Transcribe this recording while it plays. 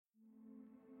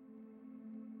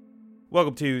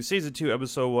Welcome to Season 2,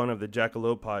 Episode 1 of the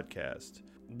Jackalope Podcast.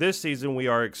 This season, we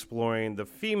are exploring the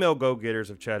female go-getters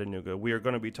of Chattanooga. We are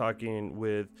going to be talking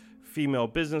with female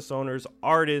business owners,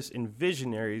 artists, and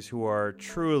visionaries who are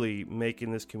truly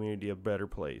making this community a better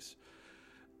place.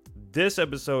 This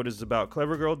episode is about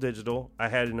Clever Girl Digital. I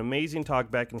had an amazing talk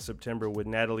back in September with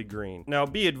Natalie Green. Now,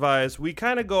 be advised, we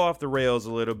kind of go off the rails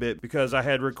a little bit because I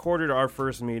had recorded our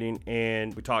first meeting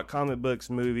and we talked comic books,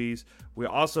 movies. We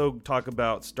also talk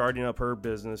about starting up her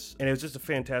business, and it was just a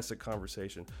fantastic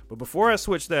conversation. But before I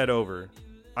switch that over,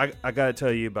 I got to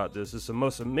tell you about this. It's the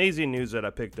most amazing news that I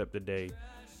picked up today.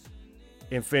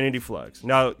 Infinity Flux.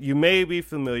 Now, you may be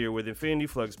familiar with Infinity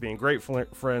Flux being great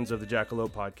friends of the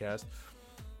Jackalope Podcast.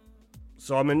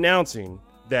 So I'm announcing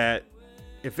that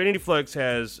Infinity Flux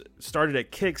has started a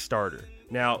Kickstarter.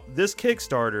 Now, this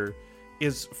Kickstarter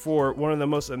is for one of the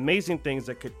most amazing things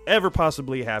that could ever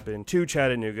possibly happen to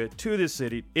Chattanooga, to this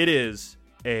city. It is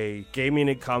a gaming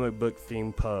and comic book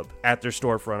themed pub at their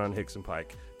storefront on Hickson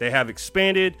Pike. They have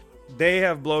expanded. They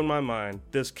have blown my mind.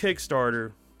 This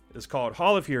Kickstarter is called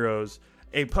Hall of Heroes,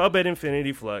 a pub at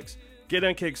Infinity Flux. Get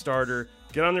on Kickstarter.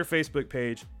 Get on their Facebook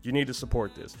page. You need to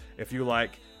support this. If you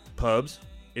like pubs,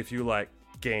 if you like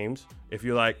games, if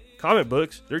you like comic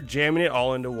books, they're jamming it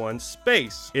all into one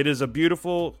space. It is a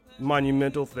beautiful,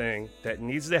 monumental thing that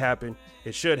needs to happen.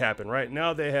 It should happen. Right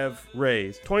now they have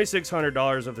raised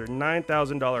 $2,600 of their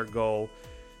 $9,000 goal.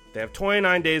 They have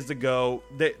 29 days to go.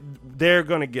 They're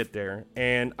going to get there.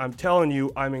 And I'm telling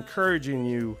you, I'm encouraging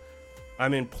you,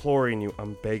 I'm imploring you,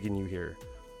 I'm begging you here.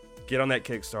 Get on that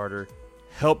Kickstarter.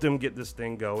 Help them get this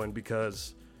thing going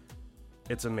because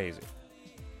it's amazing.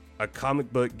 A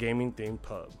comic book gaming themed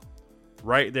pub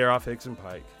right there off Hickson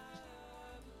Pike.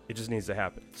 It just needs to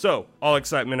happen. So, all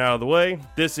excitement out of the way.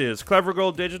 This is Clever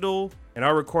Girl Digital and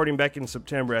our recording back in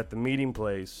September at the Meeting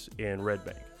Place in Red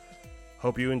Bank.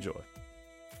 Hope you enjoy.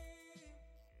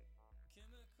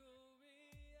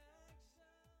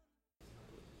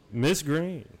 Miss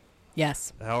Green.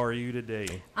 Yes. How are you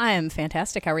today? I am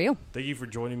fantastic. How are you? Thank you for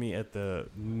joining me at the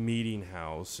Meeting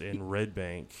House in Red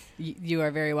Bank. You are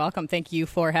very welcome. Thank you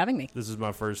for having me. This is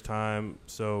my first time,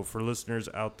 so for listeners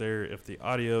out there, if the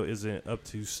audio isn't up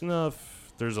to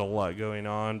snuff, there's a lot going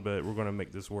on, but we're going to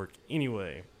make this work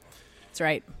anyway. That's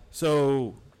right.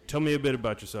 So, tell me a bit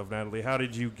about yourself, Natalie. How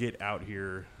did you get out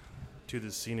here to the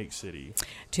scenic city?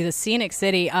 To the scenic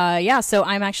city. So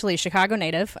I'm actually a Chicago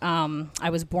native. I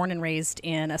was born and raised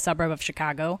in a suburb of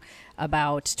Chicago,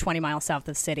 about 20 miles south of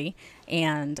the city,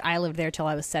 and I lived there till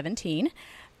I was 17.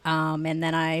 And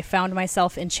then I found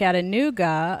myself in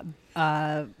Chattanooga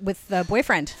with a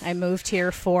boyfriend. I moved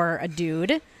here for a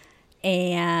dude,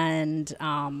 and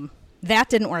that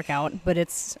didn't work out, but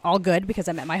it's all good because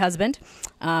I met my husband,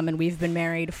 and we've been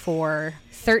married for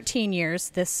 13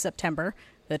 years this September,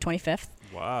 the 25th.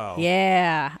 Wow.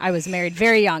 Yeah, I was married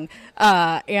very young.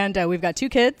 And we've got two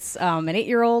kids, an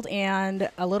 8-year-old and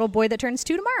a little boy that turns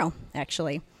 2 tomorrow,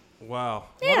 actually. Wow.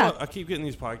 Yeah. I keep getting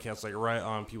these podcasts like right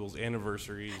on people's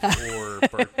anniversaries or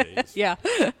birthdays. Yeah.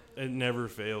 It never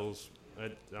fails.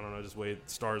 I don't know, just wait,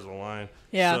 stars align.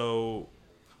 Yeah. So,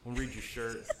 I'm going to read your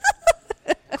shirt.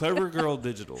 Clever Girl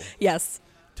Digital. Yes.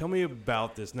 Tell me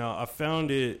about this. Now, I found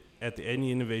it at the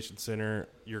Edney Innovation Center,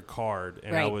 your card,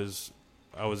 and right.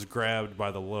 I was grabbed by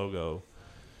the logo.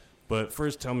 But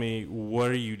first, tell me,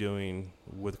 what are you doing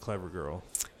with Clever Girl?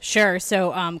 Sure.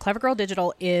 So Clever Girl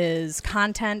Digital is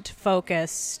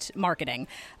content-focused marketing.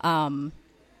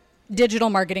 Digital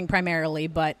marketing primarily,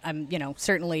 but I'm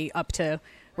certainly up to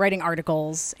writing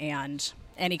articles and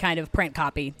any kind of print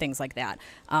copy, things like that.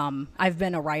 I've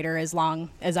been a writer as long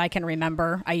as I can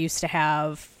remember. I used to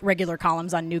have regular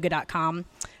columns on Nuga.com,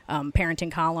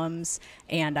 parenting columns,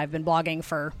 and I've been blogging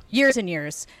for years and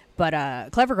years.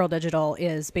 But Clever Girl Digital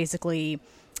is basically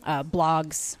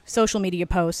blogs, social media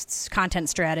posts, content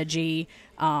strategy,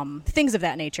 things of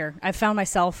that nature. I've found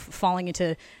myself falling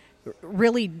into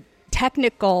really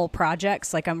technical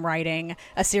projects, like I'm writing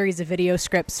a series of video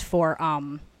scripts for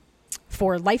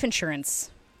life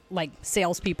insurance, like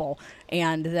salespeople,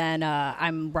 and then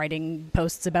I'm writing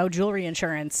posts about jewelry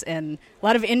insurance and a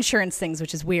lot of insurance things,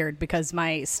 which is weird because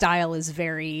my style is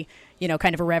very,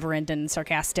 kind of irreverent and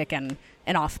sarcastic and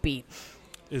offbeat.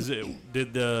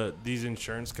 Did these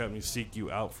insurance companies seek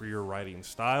you out for your writing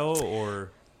style,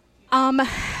 or?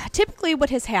 Typically what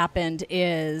has happened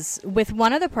is with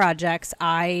one of the projects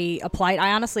I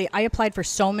applied for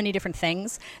so many different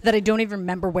things that I don't even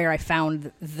remember where I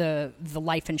found the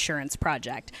life insurance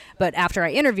project. But after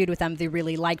I interviewed with them, they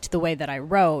really liked the way that I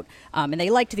wrote, and they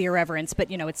liked the irreverence,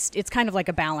 but it's kind of like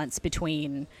a balance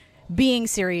between being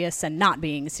serious and not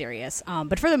being serious.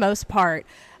 But for the most part,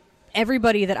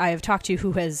 everybody that I have talked to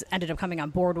who has ended up coming on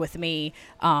board with me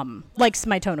likes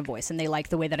my tone of voice, and they like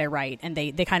the way that I write, and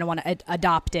they kind of want to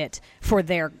adopt it for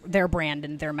their brand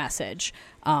and their message.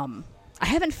 I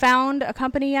haven't found a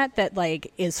company yet that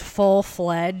like is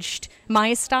full-fledged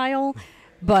my style,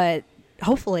 but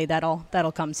hopefully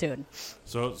that'll come soon.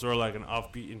 So it's sort of like an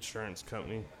offbeat insurance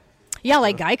company. Yeah,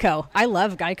 like Geico. I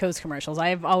love Geico's commercials.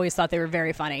 I've always thought they were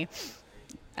very funny.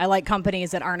 I like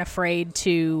companies that aren't afraid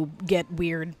to get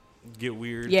weird.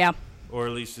 Yeah, or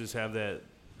at least just have that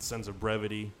sense of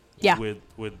brevity. Yeah.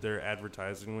 with their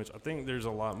advertising, which I think there's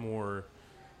more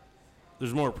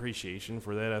appreciation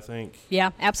for that, I think.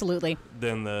 Yeah, absolutely.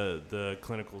 Than the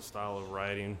clinical style of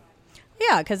writing.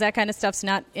 Yeah, because that kind of stuff's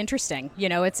not interesting. You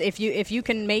know, it's if you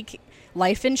can make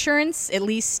life insurance at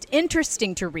least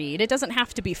interesting to read, it doesn't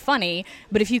have to be funny,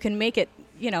 but if you can make it,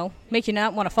 make you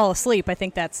not want to fall asleep, I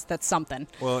think that's something.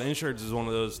 Well, insurance is one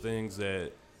of those things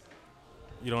that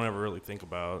you don't ever really think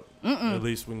about, at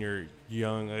least when you're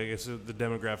young. I guess the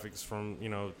demographics from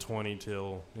 20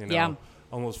 till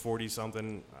almost 40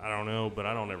 something. I don't know, but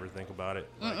I don't ever think about it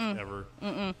ever.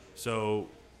 So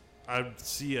I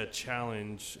see a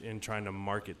challenge in trying to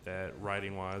market that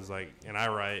writing wise, and I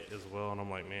write as well, and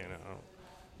I'm like, man, I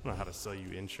don't know how to sell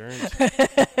you insurance.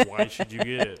 Why should you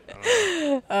get it? I don't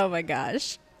know. Oh my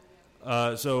gosh.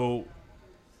 So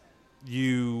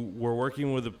you were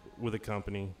working with a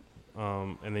company.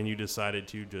 And then you decided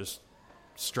to just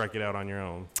strike it out on your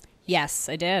own. Yes,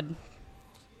 I did.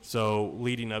 So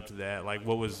leading up to that,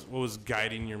 what was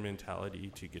guiding your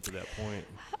mentality to get to that point?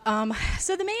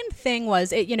 So the main thing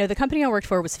was, the company I worked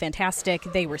for was fantastic.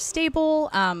 They were stable,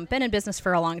 been in business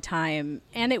for a long time,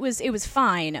 and it was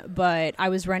fine. But I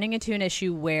was running into an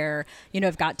issue where,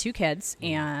 I've got 2 kids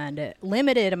and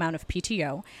limited amount of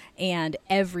PTO, and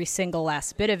every single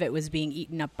last bit of it was being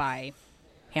eaten up by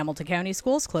Hamilton County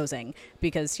schools closing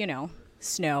because,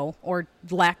 snow or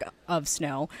lack of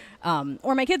snow,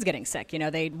 or my kids getting sick.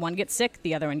 One gets sick,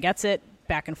 the other one gets it,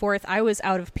 back and forth. I was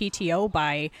out of PTO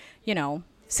by,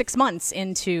 6 months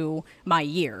into my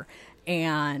year.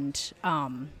 And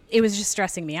it was just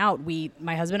stressing me out.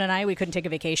 My husband and I, we couldn't take a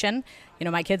vacation.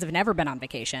 My kids have never been on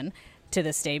vacation to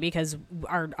this day because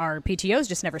our PTOs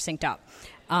just never synced up.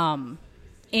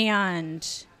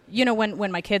 And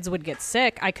when my kids would get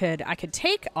sick, I could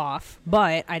take off,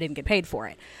 but I didn't get paid for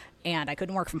it, and I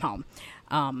couldn't work from home.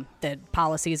 The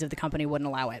policies of the company wouldn't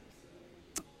allow it.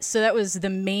 So that was the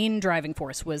main driving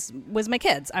force was my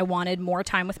kids. I wanted more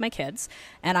time with my kids,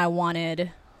 and I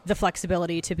wanted the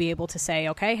flexibility to be able to say,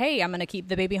 okay, hey, I'm going to keep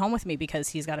the baby home with me because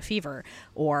he's got a fever,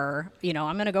 or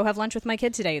I'm going to go have lunch with my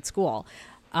kid today at school.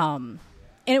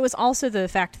 And it was also the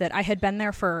fact that I had been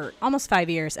there for almost 5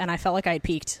 years, and I felt like I had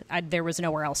peaked. There was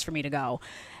nowhere else for me to go.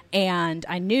 And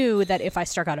I knew that if I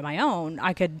struck out on my own,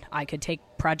 I could take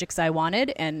projects I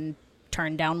wanted and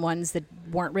turn down ones that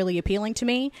weren't really appealing to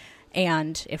me.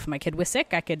 And if my kid was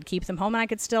sick, I could keep them home, and I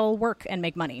could still work and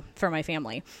make money for my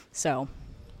family. So,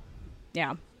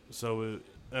 yeah. So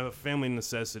a family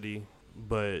necessity,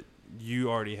 but you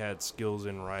already had skills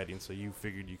in writing, so you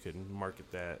figured you could market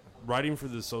that. Writing for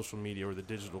the social media or the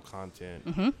digital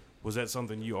content, was that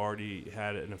something you already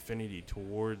had an affinity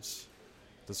towards?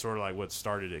 That's sort of what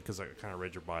started it, because I kind of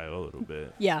read your bio a little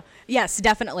bit. Yeah. Yes,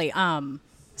 definitely.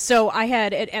 So I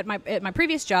had at my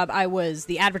previous job, I was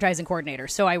the advertising coordinator.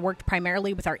 So I worked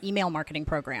primarily with our email marketing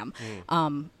program.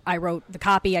 I wrote the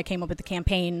copy, I came up with the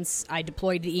campaigns, I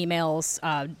deployed the emails,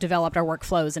 developed our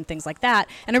workflows and things like that.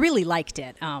 And I really liked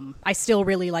it. I still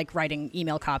really like writing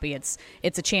email copy. It's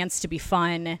a chance to be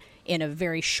fun in a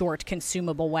very short,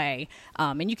 consumable way.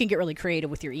 And you can get really creative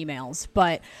with your emails.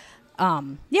 But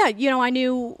I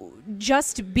knew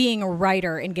just being a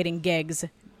writer and getting gigs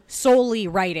solely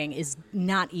writing is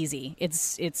not easy.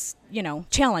 It's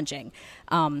challenging.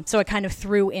 So I kind of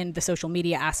threw in the social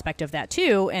media aspect of that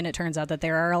too, and it turns out that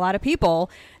there are a lot of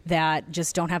people that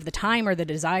just don't have the time or the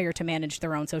desire to manage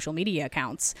their own social media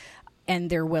accounts, and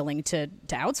they're willing to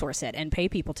outsource it and pay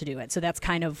people to do it. So that's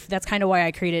kind of why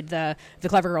I created the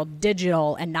Clever Girl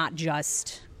Digital and not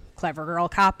just Clever Girl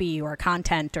Copy or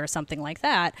content or something like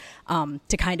that,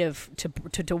 to kind of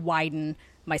to widen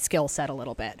my skill set a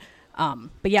little bit.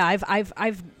 But yeah,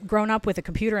 I've grown up with a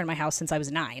computer in my house since I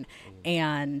was 9,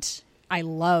 and I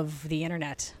love the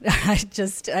internet.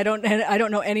 I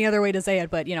don't know any other way to say it,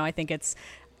 but I think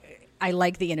I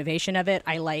like the innovation of it.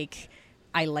 I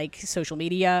like social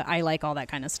media. I like all that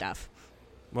kind of stuff.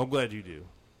 Well, I'm glad you do.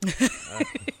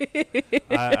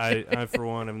 I for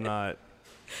one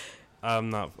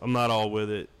I'm not all with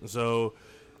it. So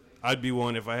I'd be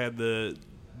one if I had the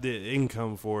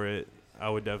income for it. I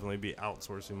would definitely be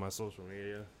outsourcing my social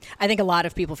media. I think a lot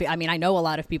of people feel, I mean, I know a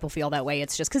lot of people feel that way.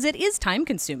 It's just because it is time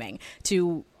consuming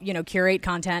to, curate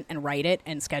content and write it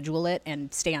and schedule it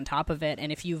and stay on top of it.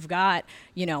 And if you've got,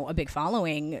 a big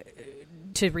following,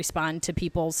 to respond to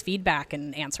people's feedback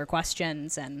and answer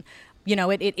questions, and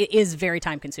it is very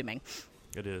time consuming.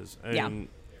 It is. And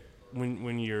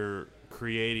when you're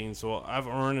creating, so I've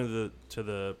run into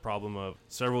the problem of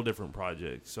several different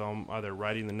projects. So I'm either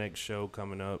writing the next show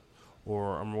coming up,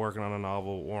 or I'm working on a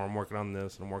novel, or I'm working on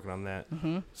this and I'm working on that.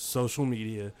 Mm-hmm. Social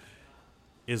media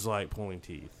is like pulling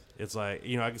teeth. It's like,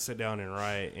 I can sit down and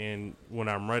write, and when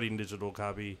I'm writing digital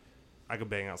copy, I can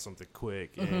bang out something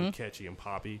quick and Mm-hmm. catchy and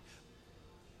poppy,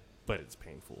 but it's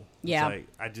painful. Yeah. It's like,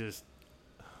 I just,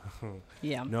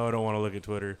 Yeah. no, I don't want to look at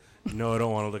Twitter. No, I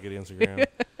don't want to look at Instagram.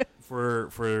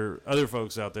 For other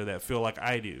folks out there that feel like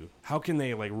I do, how can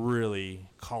they really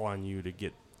call on you to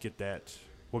get that?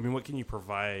 Well, I mean, what can you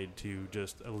provide to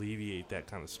just alleviate that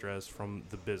kind of stress from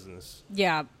the business?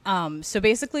 Yeah. So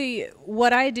basically,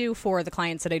 what I do for the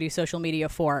clients that I do social media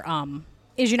for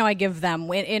is, I give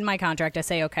them, in my contract, I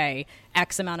say, okay,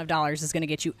 X amount of dollars is going to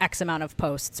get you X amount of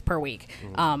posts per week.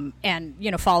 Mm-hmm.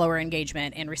 And, follower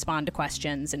engagement and respond to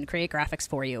questions and create graphics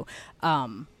for you.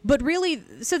 But really,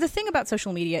 so the thing about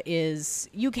social media is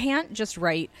you can't just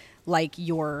write like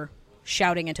you're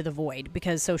shouting into the void,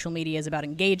 because social media is about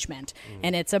engagement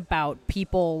and it's about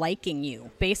people liking you,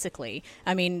 basically.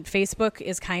 I mean, Facebook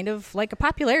is kind of like a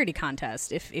popularity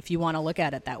contest, if you want to look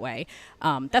at it that way.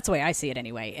 That's the way I see it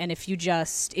anyway. And if you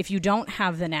don't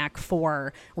have the knack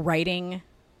for writing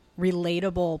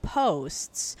relatable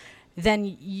posts,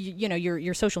 then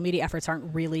your social media efforts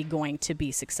aren't really going to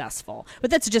be successful. But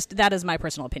that is my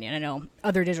personal opinion. I know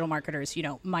other digital marketers,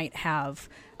 might have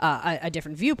a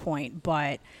different viewpoint,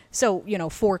 but so,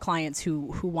 for clients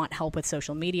who want help with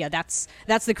social media, that's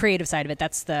the creative side of it.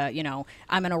 That's the,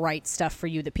 I'm going to write stuff for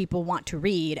you that people want to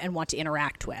read and want to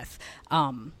interact with.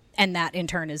 And that in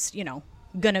turn is,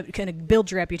 going to build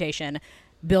your reputation,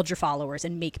 build your followers,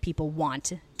 and make people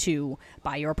want to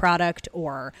buy your product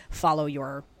or follow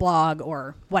your blog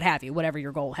or what have you, whatever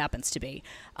your goal happens to be.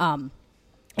 And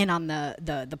on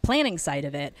the planning side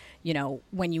of it,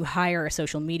 when you hire a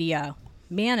social media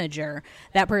manager,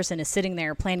 that person is sitting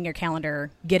there planning your calendar,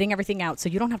 getting everything out so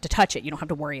you don't have to touch it, you don't have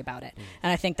to worry about it.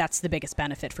 And I think that's the biggest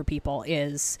benefit for people,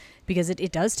 is because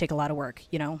it does take a lot of work.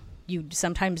 You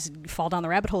sometimes fall down the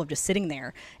rabbit hole of just sitting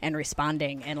there and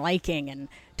responding and liking and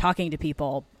talking to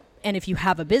people. And if you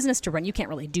have a business to run, you can't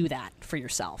really do that for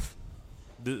yourself.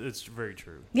 It's very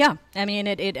true. Yeah. I mean,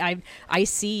 I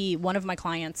see one of my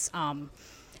clients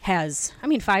has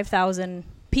 5,000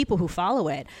 people who follow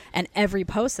it, and every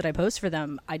post that I post for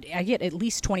them, I get at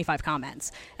least 25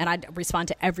 comments, and I respond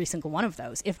to every single one of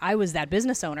those. If I was that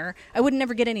business owner, I would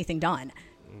never get anything done.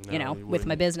 No, with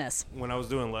my business. When I was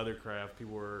doing leathercraft,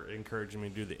 people were encouraging me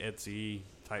to do the Etsy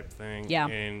type thing. Yeah.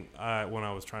 And when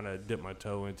I was trying to dip my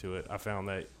toe into it, I found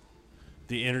that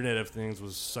the Internet of Things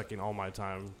was sucking all my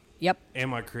time. Yep.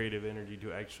 And my creative energy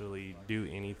to actually do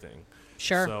anything.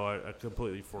 Sure. So I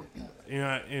completely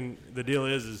and the deal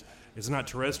is it's not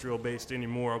terrestrial based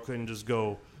anymore. I couldn't just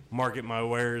go market my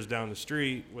wares down the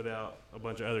street without a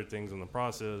bunch of other things in the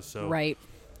process. So right.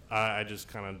 I just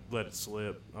kind of let it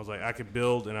slip. I was like, I could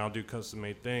build and I'll do custom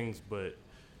made things, but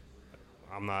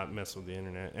I'm not messing with the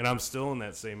internet. And I'm still in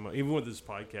that same, even with this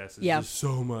podcast, it's just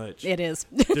so much. It is.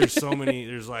 There's so many,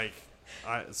 there's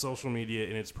social media,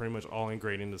 and it's pretty much all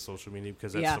ingrained into social media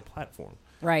because that's the platform.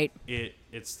 Right.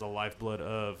 It's the lifeblood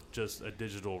of just a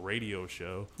digital radio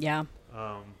show. Yeah.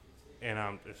 And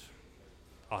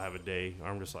I'll have a day where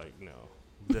I'm just like, no,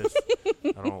 this,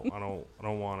 I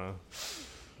don't want to.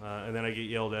 And then I get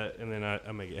yelled at, and then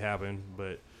I make it happen.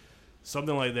 But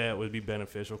something like that would be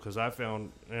beneficial, because I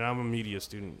found, and I'm a media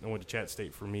student, I went to Chat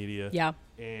State for media. Yeah.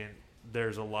 And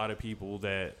there's a lot of people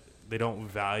that they don't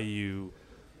value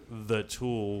the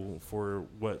tool for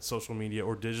what social media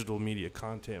or digital media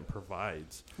content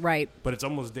provides. Right. But it's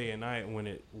almost day and night when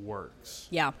it works.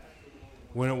 Yeah.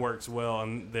 When it works well,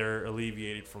 and they're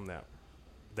alleviated from that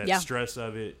stress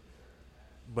of it.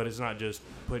 But it's not just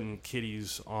putting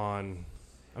kitties on.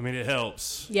 I mean, it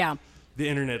helps. Yeah. The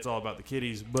internet's all about the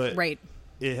kitties, but right.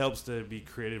 It helps to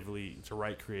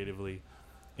write creatively,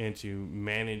 and to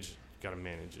manage. You got to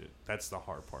manage it. That's the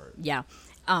hard part. Yeah.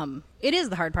 It is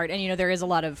the hard part. And, there is a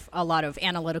lot of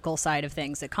analytical side of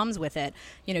things that comes with it.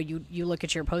 You look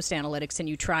at your post analytics and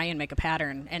you try and make a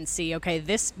pattern and see, okay,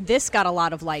 this got a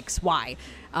lot of likes. Why?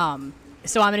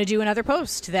 So I'm going to do another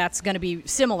post that's going to be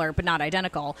similar but not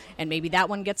identical, and maybe that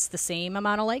one gets the same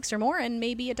amount of likes or more, and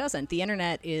maybe it doesn't. The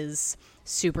internet is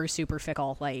super, super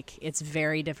fickle. Like, it's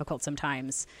very difficult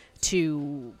sometimes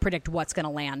to predict what's going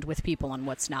to land with people and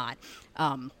what's not.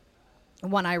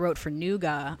 When I wrote for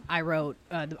Nuga, I wrote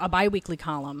a biweekly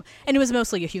column, and it was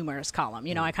mostly a humorous column.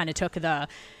 You know, I kind of took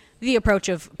the approach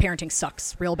of parenting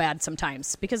sucks real bad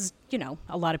sometimes because, you know,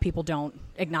 a lot of people don't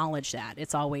acknowledge that.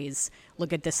 It's always,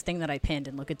 look at this thing that I pinned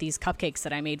and look at these cupcakes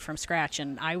that I made from scratch.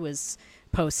 And I was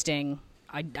posting,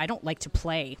 I don't like to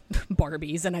play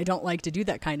Barbies and I don't like to do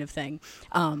that kind of thing.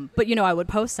 But, you know, I would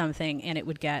post something and it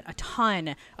would get a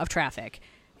ton of traffic.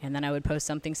 And then I would post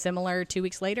something similar 2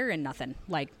 weeks later and nothing.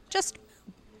 Like, just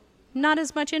not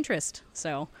as much interest.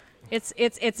 So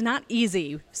it's not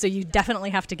easy. So you definitely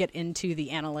have to get into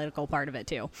the analytical part of it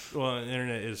too. Well, the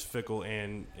internet is fickle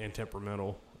and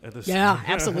temperamental at this. Yeah,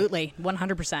 absolutely,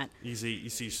 100%. You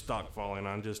see stock falling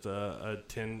on just a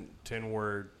 10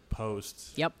 word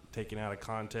post. Yep. Taken out of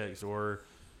context, or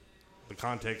the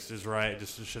context is right.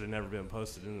 Just should have never been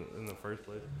posted in the first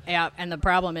place. Yeah, and the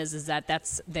problem is that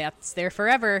that's there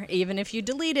forever, even if you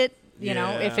delete it. You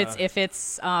know, if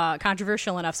it's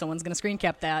controversial enough, someone's going to screen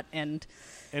cap that, and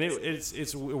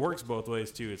it works both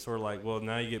ways too. It's sort of like, well,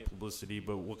 now you get publicity,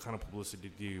 but what kind of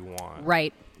publicity do you want?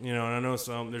 Right. You know, and I know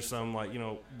there's some like, you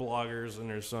know, bloggers, and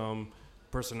there's some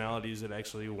personalities that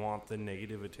actually want the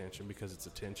negative attention because it's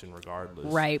attention regardless.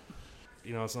 Right.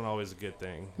 You know, it's not always a good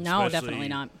thing. No, definitely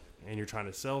not. And you're trying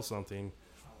to sell something,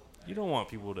 you don't want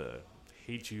people to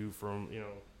hate you from, you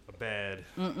know, a bad,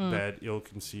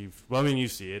 ill-conceived. Well, I mean, you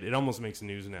see it. It almost makes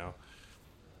news now.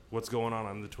 What's going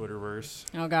on the Twitterverse?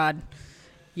 Oh God,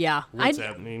 yeah. What's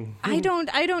happening? I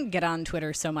don't get on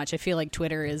Twitter so much. I feel like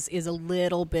Twitter is a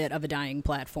little bit of a dying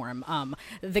platform.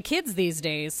 The kids these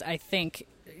days, I think,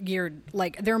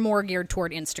 they're more geared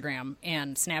toward Instagram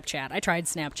and Snapchat. I tried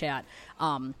Snapchat,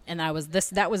 and that was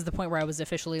the point where I was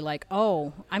officially like,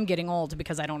 oh, I'm getting old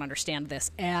because I don't understand this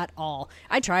at all.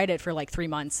 I tried it for like 3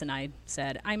 months and I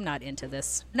said, I'm not into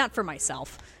this. Not for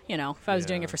myself. You know, if I was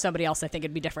doing it for somebody else, I think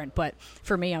it'd be different. But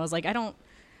for me, I was like, I don't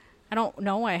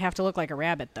know. I have to look like a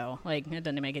rabbit though. Like, it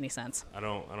doesn't make any sense. I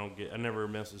never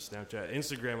messed with Snapchat.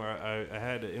 Instagram, I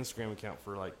had an Instagram account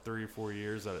for like 3 or 4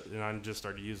 years, and I just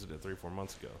started using it 3 or 4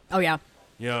 months ago. Oh yeah.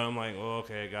 Yeah, I'm like, well,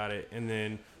 okay, I got it. And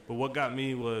then, but what got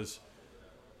me was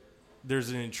there's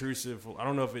an intrusive. I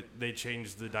don't know if they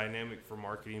changed the dynamic for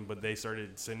marketing, but they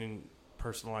started sending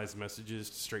personalized messages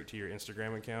straight to your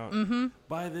Instagram account. Mm-hmm.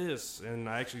 Buy this, and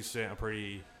I actually sent a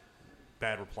pretty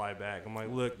bad reply back. I'm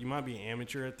like, look, you might be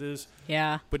amateur at this,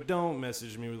 but don't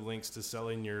message me with links to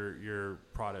selling your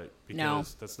product,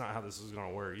 because that's not how this is going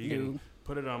to work. You can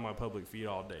put it on my public feed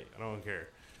all day, I don't care,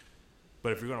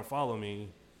 but if you're going to follow me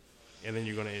and then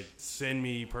you're going to send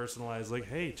me personalized, like,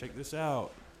 hey, check this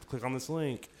out, click on this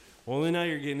link, well, then now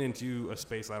you're getting into a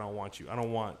space I don't want you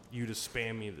to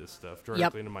spam me this stuff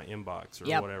directly into my inbox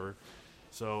or whatever.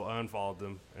 So I unfollowed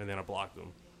them and then I blocked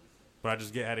them. But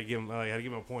I had to give him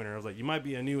a pointer. I was like, you might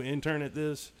be a new intern at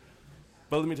this,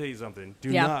 but let me tell you something.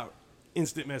 Do not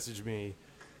instant message me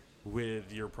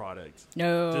with your product.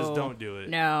 No. Just don't do it.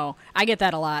 No. I get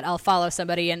that a lot. I'll follow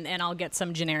somebody and I'll get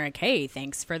some generic, hey,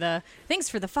 thanks for the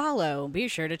follow. Be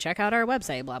sure to check out our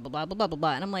website, blah, blah, blah, blah, blah, blah,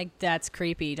 blah. And I'm like, that's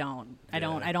creepy. I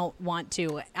don't want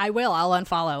to. I'll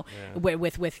unfollow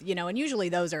with, you know, and usually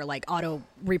those are like auto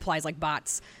replies, like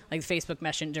bots, like Facebook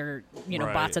Messenger, you know,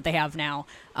 bots that they have now,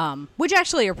 which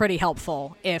actually are pretty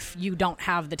helpful if you don't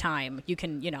have the time. You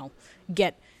can, you know,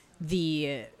 get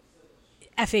the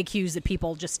FAQs that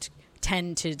people just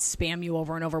tend to spam you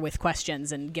over and over with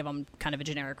questions and give them kind of a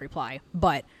generic reply.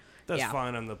 But that's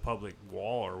fine on the public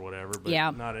wall or whatever, but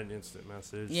not an instant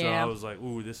message. Yeah. So I was like,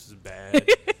 ooh, this is bad.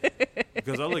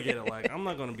 Because I look at it like, I'm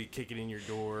not going to be kicking in your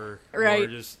door or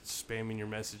just spamming your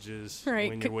messages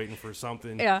when you're waiting for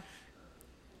something. Yeah.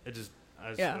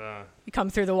 You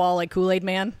come through the wall like Kool-Aid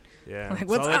Man. Yeah. Like,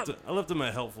 what's up? I left him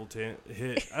a helpful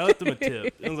hit. I left him a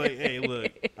tip. I was like, hey,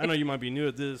 look, I know you might be new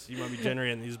at this. You might be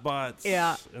generating these bots.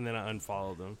 Yeah. And then I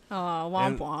unfollowed them. Oh,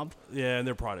 womp womp. Yeah, and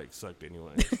their product sucked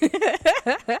anyway.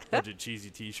 Bunch of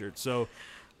cheesy T-shirts. So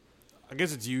I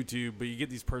guess it's YouTube, but you get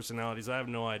these personalities. I have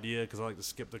no idea because I like to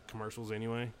skip the commercials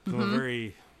anyway. Mm-hmm.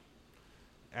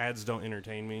 Ads don't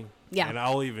entertain me. Yeah. And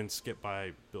I'll even skip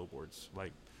by billboards.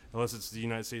 Like, unless it's the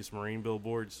United States Marine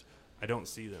billboards, I don't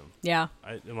see them. Yeah.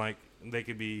 They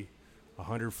could be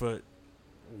 100-foot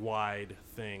wide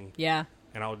thing. Yeah.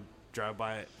 And I'll drive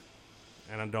by it,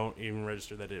 and I don't even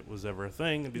register that it was ever a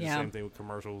thing. And do the same thing with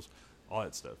commercials, all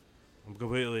that stuff. I'm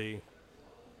completely,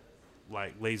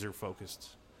 like, laser focused.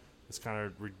 It's kind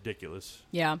of ridiculous.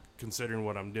 Yeah. Considering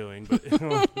what I'm doing. But,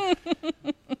 like,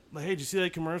 hey, did you see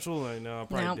that commercial? Like, no, I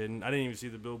probably didn't. I didn't even see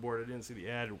the billboard. I didn't see the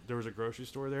ad. There was a grocery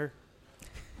store there.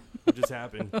 It just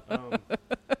happened.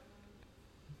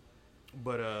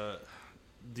 But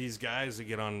these guys that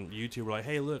get on YouTube are like,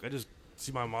 hey, look, I just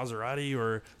see my Maserati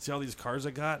or see all these cars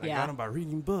I got. And I got them by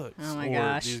reading books. Oh, my or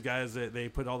gosh. These guys that they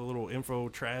put all the little info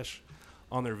trash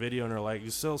on their video and they're like, you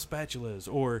sell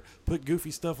spatulas or put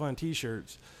goofy stuff on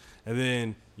T-shirts. And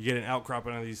then you get an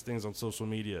outcropping of these things on social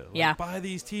media. Like, buy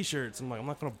these T-shirts. I'm like, I'm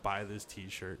not going to buy this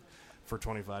T-shirt for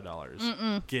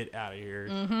 $25. Get out of here.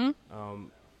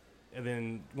 And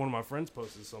then one of my friends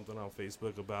posted something on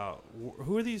Facebook about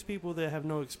who are these people that have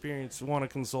no experience, want to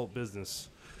consult business,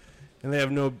 and they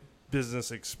have no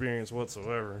business experience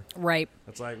whatsoever. Right.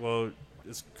 It's like, well,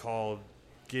 it's called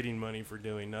getting money for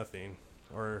doing nothing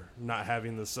or not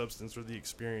having the substance or the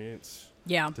experience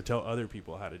to tell other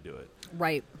people how to do it.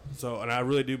 Right. So, and I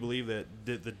really do believe that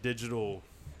the digital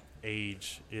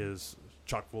age is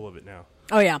chock full of it now.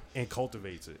 Oh, yeah. And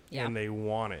cultivates it. Yeah. And they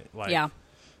want it. Like,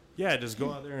 yeah, just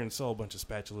go out there and sell a bunch of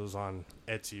spatulas on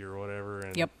Etsy or whatever.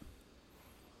 And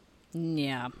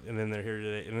Yeah. And then they're here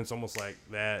today. And it's almost like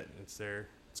that. It's there.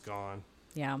 It's gone.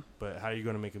 Yeah. But how are you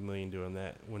going to make $1 million doing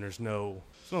that when there's no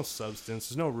substance?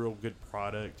 There's no real good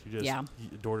product. You're just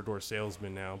a door-to-door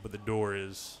salesman now. But the door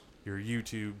is your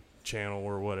YouTube channel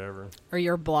or whatever. Or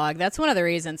your blog. That's one of the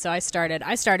reasons. So I started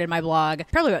my blog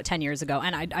probably about 10 years ago,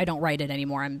 and I don't write it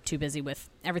anymore. I'm too busy with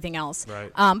everything else.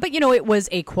 Right. But, it was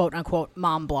a quote-unquote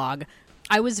mom blog.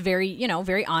 I was very,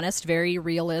 very honest, very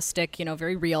realistic,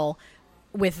 very real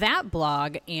with that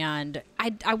blog, and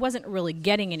I wasn't really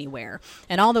getting anywhere.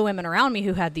 And all the women around me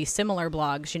who had these similar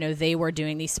blogs, they were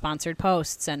doing these sponsored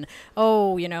posts and,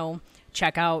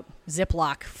 check out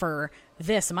Ziploc for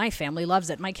this. My family loves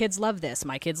it. My kids love this.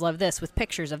 My kids love this, with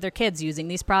pictures of their kids using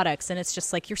these products. And it's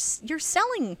just like you're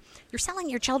selling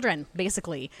your children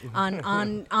basically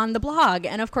on the blog.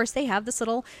 And of course they have this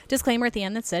little disclaimer at the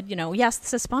end that said, yes,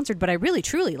 this is sponsored, but I really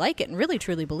truly like it and really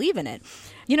truly believe in it.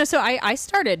 So I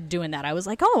started doing that. I was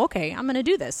like, oh, okay, I'm going to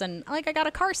do this. And I got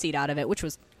a car seat out of it, which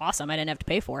was awesome. I didn't have to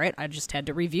pay for it. I just had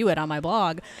to review it on my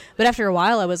blog. But after a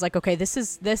while I was like, okay, this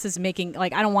is making, I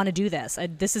don't want to do this.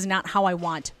 This is not how I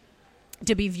want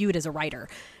to be viewed as a writer,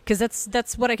 because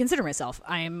that's what I consider myself.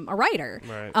 I'm a writer.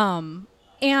 Right.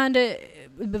 And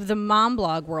the mom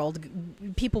blog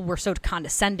world, people were so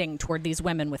condescending toward these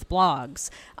women with blogs,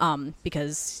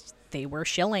 because they were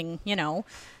shilling,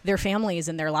 their families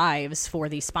and their lives for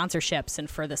these sponsorships and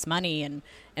for this money and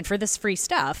for this free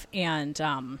stuff. And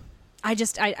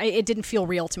it didn't feel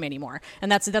real to me anymore.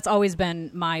 And that's always been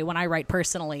when I write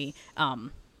personally,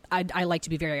 I like to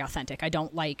be very authentic. I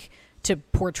don't like to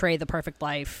portray the perfect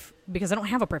life, because I don't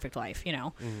have a perfect life.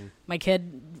 My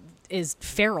kid is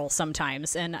feral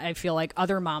sometimes, and I feel like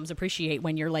other moms appreciate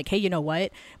when you're like, hey, you know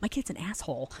what? My kid's an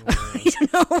asshole,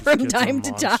 from time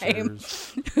to time.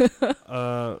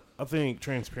 I think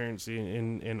transparency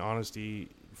and honesty,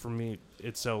 for me,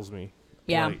 it sells me.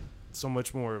 Yeah. So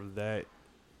much more of that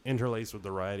interlaced with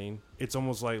the writing. It's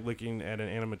almost like looking at an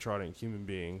animatronic human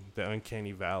being, the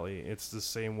uncanny valley. It's the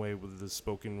same way with the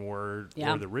spoken word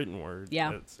or the written word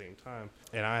at the same time.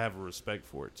 And I have a respect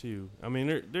for it too. I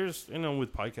mean, there's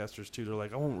with podcasters too, they're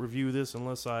like, I won't review this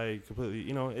unless I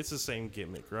completely, it's the same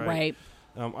gimmick, right? Right.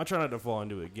 I try not to fall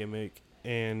into a gimmick.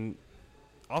 And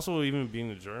also, even being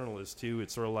a journalist too,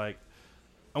 it's sort of like,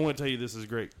 I want to tell you this is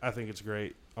great. I think it's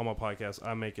great. On my podcast,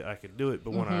 I could do it.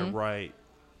 But when I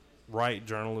write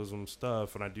journalism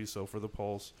stuff, and I do so for the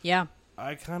Pulse,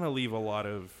 I kind of leave a lot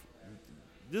of,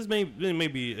 this may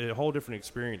be a whole different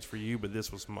experience for you, but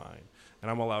this was mine,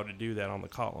 and I'm allowed to do that on the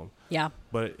column.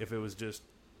 But if it was just,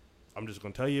 I'm just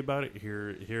going to tell you about it,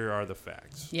 here are the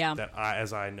facts that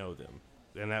as I know them,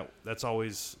 and that's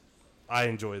always, I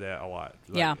enjoy that a lot.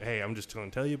 Hey, I'm just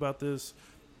going to tell you about this,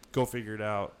 go figure it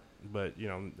out. But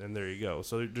and there you go.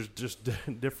 So there's just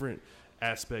different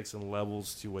aspects and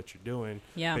levels to what you're doing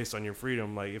based on your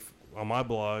freedom. Like, if on my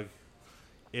blog,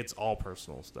 it's all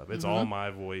personal stuff. It's all my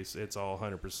voice. It's all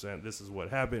 100%. This is what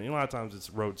happened. A lot of times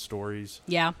it's road stories.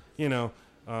 I'm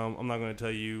not going to tell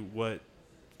you what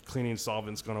cleaning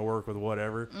solvent's going to work with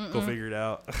whatever. Go figure it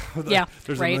out.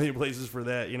 There's a million places for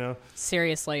that,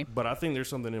 Seriously. But I think there's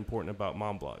something important about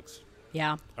mom blogs.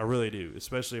 I really do,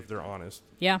 especially if they're honest.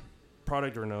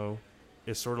 Product or no,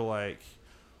 it's sort of like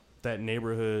that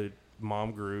neighborhood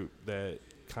mom group that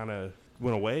kind of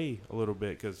went away a little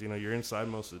bit, because you're inside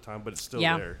most of the time, but it's still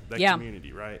there, that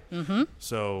community, right?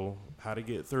 So how to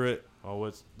get through it? Oh,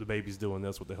 what's the baby's doing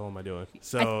this, what the hell am I doing?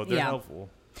 So they're helpful.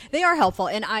 They are helpful,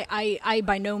 and I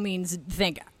by no means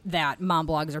think that mom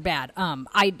blogs are bad.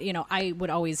 I would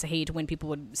always hate when people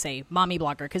would say mommy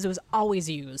blogger, because it was always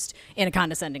used in a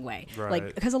condescending way.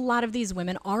 Right. Because a lot of these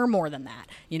women are more than that,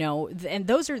 and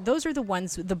those are the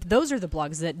ones, those are the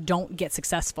blogs that don't get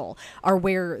successful, are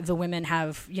where the women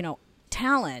have,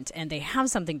 talent and they have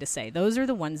something to say, those are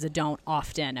the ones that don't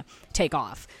often take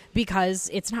off because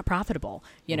it's not profitable.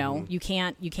 You know, you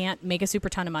can't make a super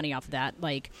ton of money off of that.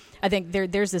 Like, I think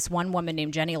there's this one woman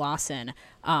named Jenny Lawson,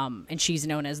 and she's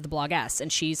known as the Blogess,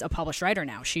 and she's a published writer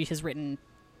now. She has written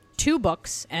 2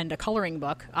 books and a coloring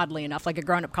book, oddly enough, like a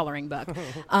grown-up coloring book.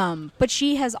 But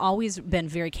she has always been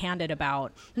very candid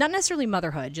about not necessarily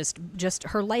motherhood, just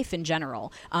her life in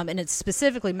general. And it's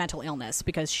specifically mental illness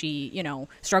because she, you know,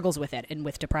 struggles with it and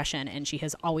with depression. And she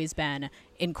has always been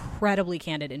incredibly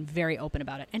candid and very open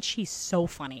about it. And she's so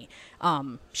funny.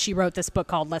 She wrote this book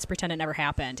called Let's Pretend It Never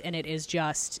Happened. And it is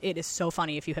so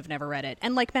funny if you have never read it.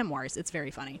 And like memoirs, it's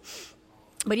very funny.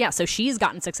 But yeah, so she's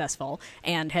gotten successful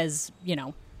and has, you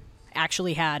know,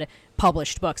 actually had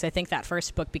published books. I think that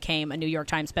first book became a New York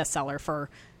Times bestseller for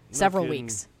several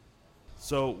weeks.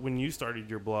 So when you started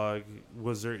your blog,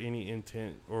 was there any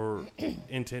intent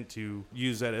to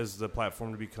use that as the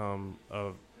platform to become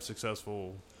a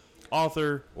successful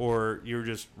author, or you're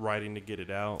just writing to get it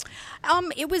out?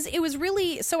 It was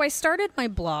really, so I started my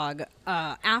blog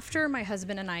after my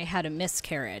husband and I had a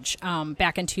miscarriage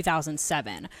back in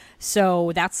 2007.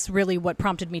 So that's really what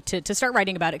prompted me to start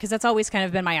writing about it, because that's always kind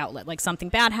of been my outlet. Like something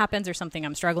bad happens or something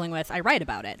I'm struggling with, I write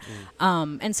about it.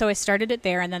 And so I started it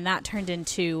there, and then that turned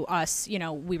into us, you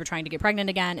know, we were trying to get pregnant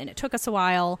again, and it took us a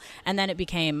while, and then it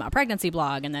became a pregnancy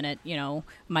blog, and then it, you know,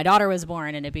 my daughter was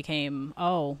born, and it became,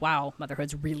 oh, wow,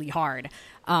 motherhood's really hard.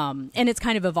 And it's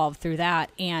kind of evolved through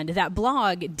that. And that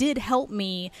blog did help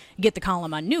me get the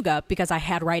column on Nooga because I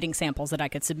had writing samples that I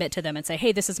could submit to them and say,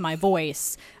 hey, this is my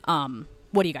voice.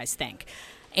 What do you guys think?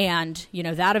 And, you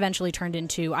know, that eventually turned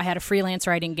into, I had a freelance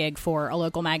writing gig for a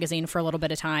local magazine for a little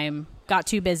bit of time, got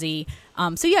too busy.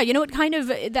 So yeah, you know,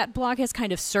 that blog has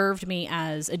kind of served me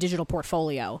as a digital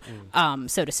portfolio,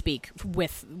 so to speak,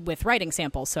 with writing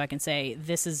samples. So I can say,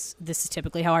 this is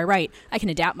typically how I write. I can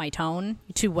adapt my tone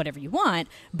to whatever you want,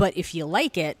 but if you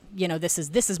like it, you know, this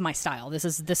is my style. This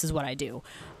is what I do.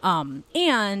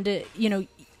 And, you know,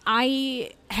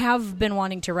 I have been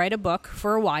wanting to write a book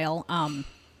for a while.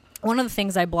 One of the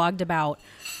things I blogged about,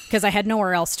 because I had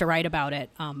nowhere else to write about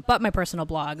it, but my personal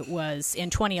blog, was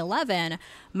in 2011,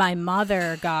 my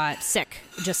mother got sick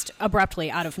just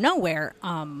abruptly out of nowhere.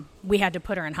 We had to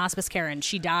put her in hospice care, and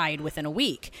she died within a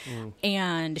week.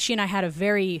 And she and I had a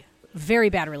very, very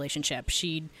bad relationship.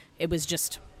 It was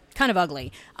just kind of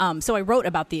ugly. So I wrote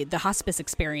about the hospice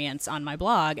experience on my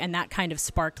blog, and that kind of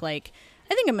sparked, like,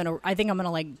 I think I'm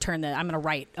gonna like I'm gonna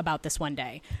write about this one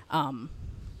day.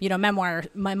 You know,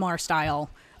 memoir style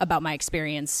about my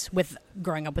experience with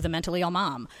growing up with a mentally ill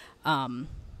mom,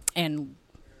 and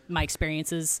my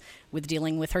experiences with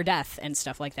dealing with her death and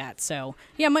stuff like that. So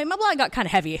yeah, my blog got kind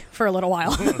of heavy for a little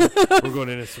while. We're going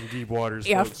into some deep waters.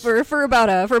 Yeah, folks. for about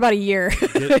a year.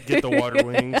 Get the water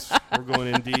wings. We're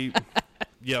going in deep.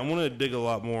 Yeah, I'm gonna dig a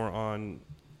lot more on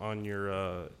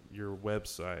your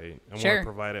website. I want to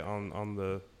provide it on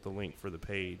the link for the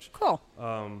page. Cool.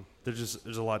 There's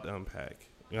a lot to unpack.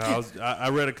 You know, I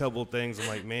read a couple of things. I'm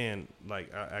like, man,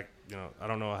 like I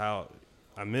don't know how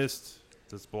I missed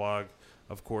this blog.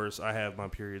 Of course, I have my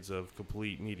periods of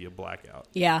complete media blackout.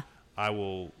 Yeah. I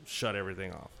will shut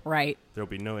everything off. Right. There'll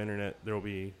be no internet.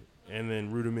 And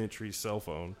then rudimentary cell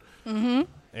phone. Mm-hmm.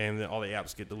 And then all the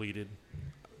apps get deleted.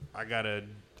 I gotta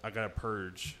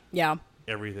purge. Yeah.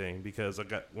 Everything, because I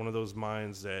got one of those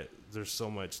minds that there's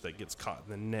so much that gets caught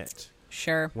in the net.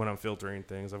 Sure. When I'm filtering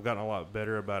things, I've gotten a lot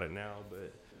better about it now,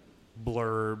 but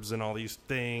blurbs and all these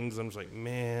things, I'm just like,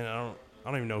 man, I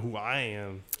don't even know who I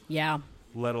am. Yeah.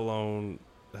 Let alone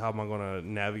how am I going to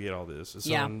navigate all this? So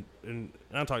yeah. And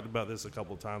I talked about this a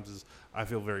couple of times. Is I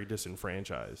feel very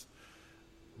disenfranchised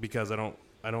because I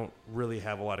don't really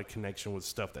have a lot of connection with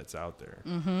stuff that's out there.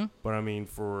 Mm-hmm. But I mean,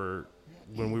 for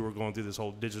when we were going through this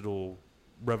whole digital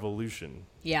revolution,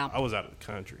 yeah, I was out of the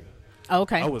country.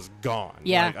 Okay. I was gone.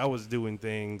 Yeah. Like, I was doing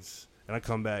things, and I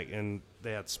come back, and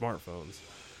they had smartphones.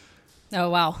 Oh,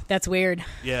 wow. That's weird.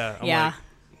 Yeah. Yeah.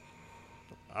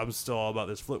 I'm still all about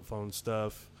this flip phone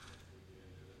stuff.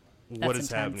 That's what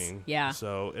is intense. happening? Yeah.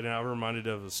 So, and I'm reminded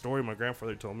of a story my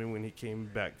grandfather told me when he came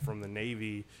back from the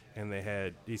Navy, and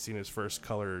he'd seen his first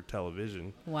color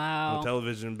television. Wow.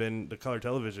 The color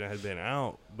television had been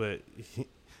out, but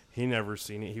he never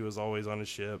seen it. He was always on a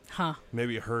ship. Huh.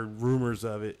 Maybe heard rumors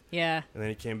of it. Yeah. And then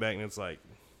he came back, and it's like,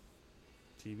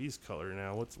 TV's color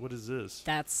now. What is this?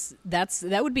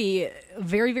 That would be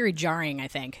very, very jarring, I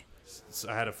think. So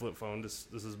I had a flip phone. This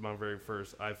is my very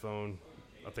first iPhone.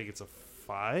 I think it's a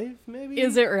 5, maybe.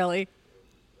 Is it really?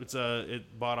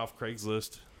 It bought off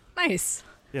Craigslist. Nice.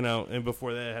 You know, and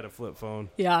before that I had a flip phone.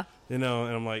 Yeah. You know,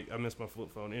 and I'm like, I miss my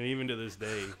flip phone. And even to this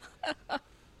day,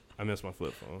 I miss my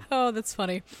flip phone. Oh, that's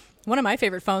funny. One of my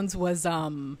favorite phones was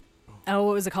what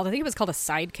was it called? I think it was called a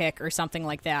Sidekick or something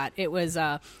like that. It was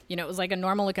it was like a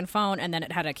normal looking phone, and then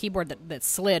it had a keyboard that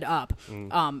slid up.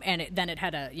 And then it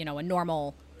had a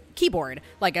normal keyboard,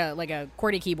 like a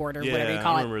QWERTY keyboard or whatever you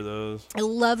call I it. remember those. I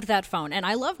loved that phone, and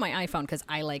I love my iPhone because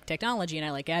I like technology and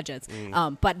I like gadgets.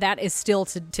 But that is still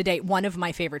to date one of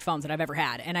my favorite phones that I've ever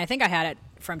had, and I think I had it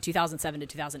from 2007 to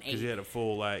 2008. Because you had a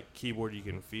full like keyboard you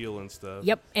can feel and stuff.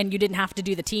 Yep, and you didn't have to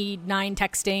do the T9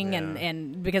 texting,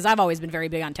 and because I've always been very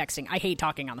big on texting. I hate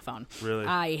talking on the phone. Really?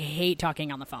 I hate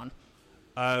talking on the phone.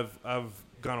 I've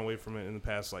gone away from it in the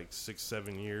past like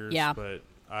 6-7 years. Yeah. But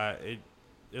it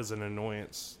is an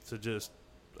annoyance to just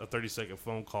a 30-second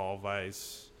phone call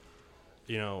vice,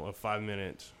 a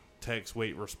 5-minute text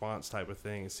wait response type of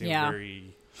thing. It seems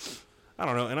very, I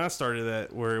don't know. And I started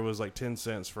that where it was like 10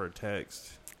 cents for a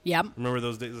text. Yep. Remember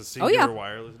those days, the singular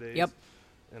wireless days? Yep.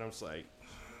 And I was like,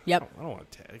 yep. I don't want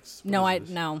to text. No,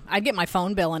 I'd get my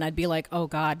phone bill and I'd be like, oh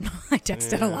God, I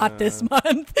texted a lot this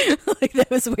month. Like that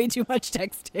was way too much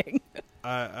texting.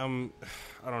 I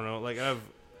don't know. Like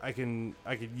I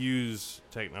could use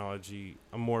technology.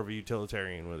 I'm more of a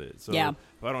utilitarian with it. So if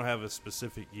I don't have a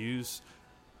specific use,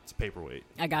 it's a paperweight.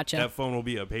 I gotcha. That phone will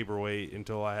be a paperweight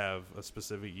until I have a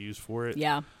specific use for it.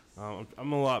 Yeah.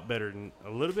 I'm a lot better a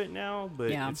little bit now,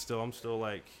 but I'm still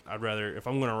like, I'd rather, if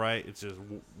I'm going to write, it's just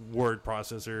word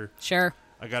processor. Sure.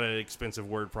 I got an expensive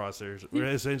word processor.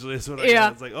 Essentially, that's what I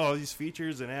got. It's like, oh, these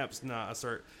features and apps. Nah,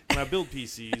 when I build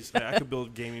PCs, I could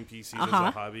build gaming PCs as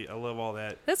a hobby. I love all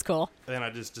that. That's cool. And then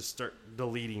I just start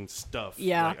deleting stuff.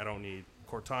 Yeah. Like, I don't need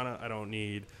Cortana. I don't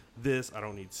need this. I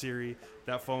don't need Siri.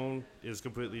 That phone is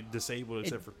completely disabled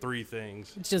except for 3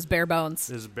 things. It's just bare bones.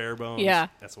 This is bare bones. Yeah.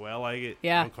 That's the way I like it.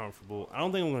 Yeah. I'm comfortable. I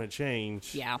don't think I'm going to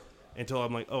change. Yeah. Until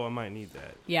I'm like, oh, I might need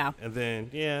that. Yeah. And then,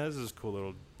 this is a cool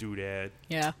little doodad.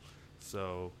 Yeah.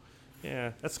 So,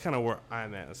 that's kind of where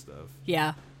I'm at and stuff.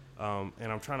 Yeah. And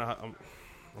I'm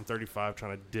 35,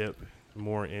 trying to dip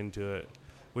more into it,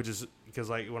 which is because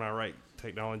like when I write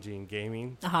technology and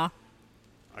gaming, I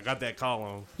got that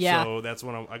column. Yeah. So that's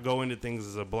when I go into things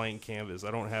as a blank canvas.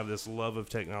 I don't have this love of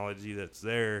technology that's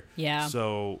there. Yeah.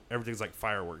 So everything's like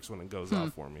fireworks when it goes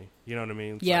off for me. You know what I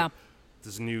mean? It's yeah. Like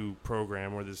this new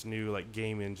program or this new like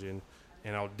game engine,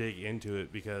 and I'll dig into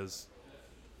it because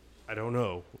I don't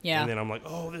know. Yeah. And then I'm like,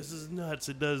 oh, this is nuts.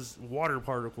 It does water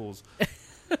particles.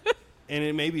 And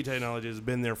it maybe technology has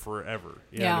been there forever.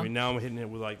 You know what I mean? Now I'm hitting it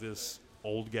with like this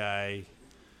old guy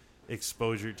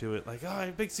exposure to it. Like, oh,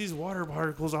 it makes these water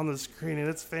particles on the screen and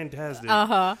it's fantastic.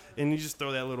 And you just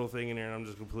throw that little thing in there and I'm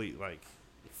just a complete like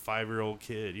 5-year-old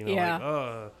kid,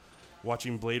 like,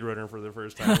 watching Blade Runner for the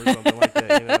first time or something like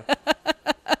that,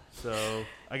 So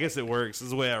I guess it works. This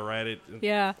is the way I write it.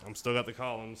 Yeah. I'm still got the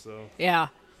column, so. Yeah.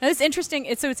 It's interesting.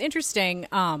 It's interesting.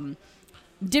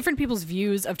 Different people's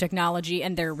views of technology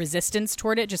and their resistance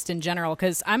toward it, just in general.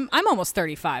 Because I'm almost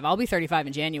 35. I'll be 35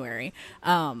 in January.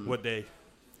 What day?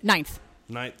 9th.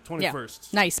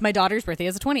 21st. Yeah. Nice. My daughter's birthday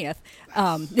is the 20th.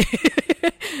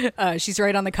 She's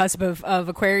right on the cusp of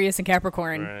Aquarius and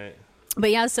Capricorn. Right. But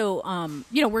yeah, so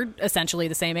we're essentially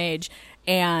the same age,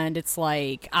 and it's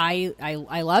like I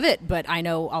love it, but I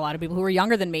know a lot of people who are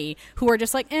younger than me who are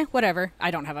just like, whatever.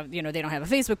 I don't have a they don't have a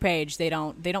Facebook page. They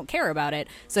don't care about it.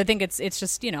 So I think it's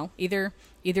just either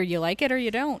you like it or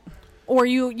you don't, or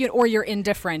or you're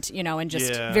indifferent, and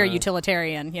just very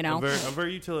utilitarian. I'm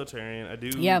very utilitarian. I do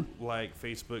like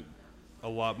Facebook a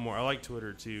lot more. I like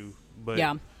Twitter too,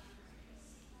 but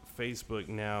Facebook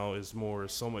now is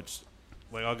so much.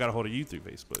 Like, I got a hold of you through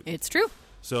Facebook. It's true.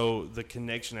 So the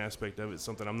connection aspect of it is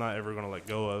something I'm not ever going to let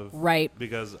go of. Right.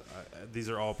 Because these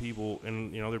are all people,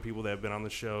 and, they're people that have been on the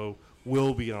show,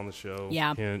 will be on the show.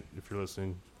 Yeah. And if you're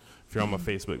listening, if you're on my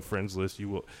Facebook friends list, you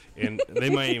will. And they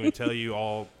might even tell you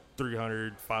all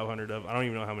 300, 500 of, I don't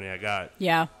even know how many I got.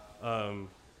 Yeah.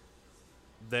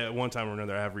 That one time or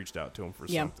another, I have reached out to them for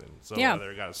something. So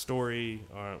whether I got a story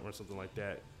or something like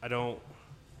that, I don't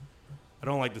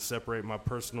like to separate my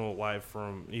personal life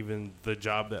from even the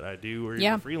job that I do or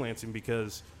even freelancing,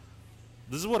 because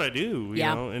this is what I do, you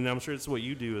know, and I'm sure it's what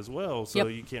you do as well. So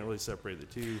you can't really separate the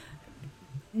two.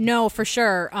 No, for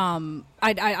sure. I'm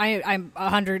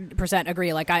 100%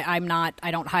 agree. Like I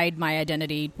don't hide my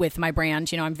identity with my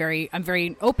brand. I'm very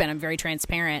open. I'm very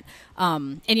transparent.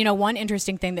 And one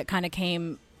interesting thing that kind of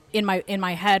came in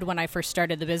my head when I first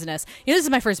started the business. This is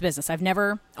my first business. I've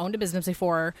never owned a business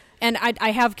before, and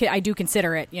I do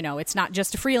consider it. It's not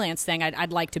just a freelance thing.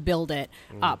 I'd like to build it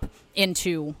up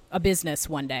into a business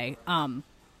one day.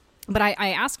 But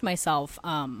I asked myself,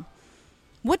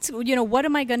 what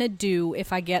am I going to do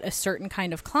if I get a certain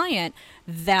kind of client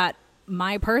that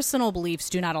my personal beliefs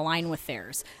do not align with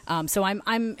theirs. So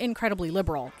I'm incredibly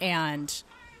liberal, and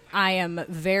I am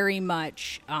very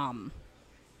much,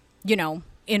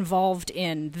 involved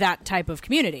in that type of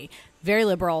community. Very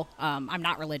liberal. I'm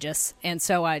not religious, and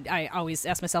so I always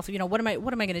ask myself, what am I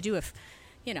going to do if,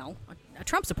 a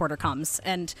Trump supporter comes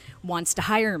and wants to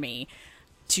hire me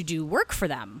to do work for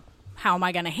them? How am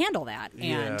I going to handle that?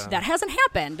 And that hasn't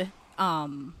happened.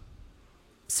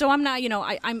 So I'm not,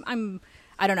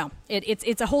 I don't know.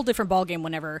 It's a whole different ballgame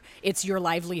whenever it's your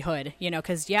livelihood,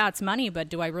 because it's money, but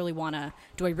do I really want to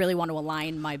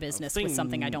align my business with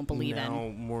something I don't believe in? Now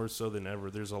more so than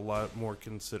ever, there's a lot more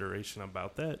consideration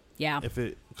about that. Yeah. If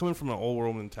it coming from an old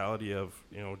world mentality of,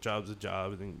 job's a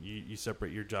job, and then you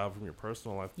separate your job from your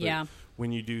personal life. But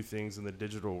when you do things in the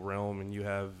digital realm and you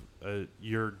have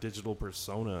your digital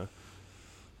persona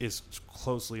is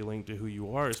closely linked to who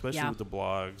you are, especially with the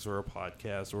blogs or a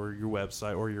podcast or your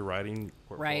website or your writing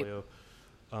portfolio.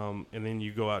 Right. And then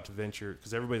you go out to venture,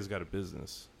 because everybody's got a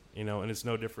business, and it's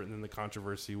no different than the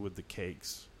controversy with the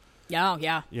cakes.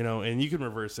 Yeah. And you can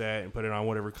reverse that and put it on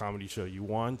whatever comedy show you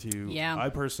want to. Yeah. I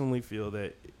personally feel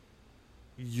that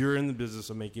you're in the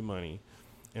business of making money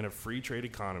in a free trade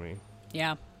economy.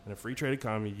 Yeah. In a free trade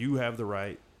economy, you have the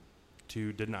right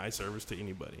to deny service to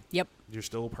anybody. Yep. You're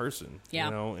still a person. Yeah.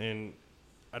 And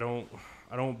I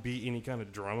don't beat any kind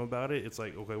of drum about it. It's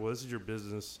like, okay, well, this is your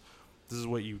business. This is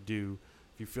what you do.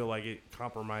 If you feel like it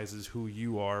compromises who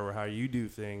you are or how you do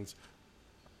things,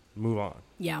 move on.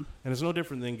 Yeah. And it's no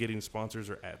different than getting sponsors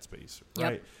or ad space,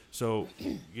 right? Yep. So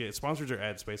get sponsors or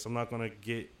ad space. I'm not going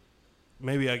to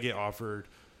maybe I get offered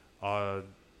a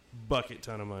bucket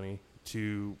ton of money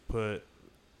to put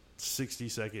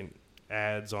 60-second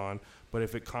ads on, but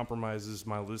if it compromises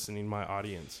my listening, my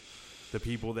audience, the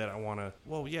people that I want to,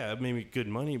 it made me good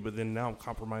money, but then now I'm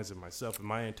compromising myself and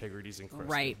my integrity's in question,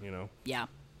 right? Yeah.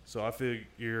 So I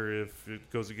figure if it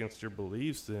goes against your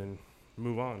beliefs, then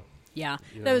move on. Yeah,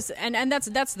 those and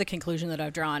that's the conclusion that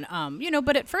I've drawn.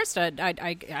 But at first I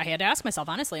had to ask myself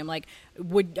honestly. I'm like,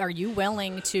 are you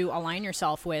willing to align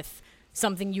yourself with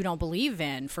something you don't believe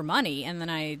in for money? And then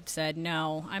I said,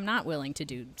 no, I'm not willing to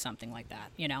do something like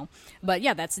that, But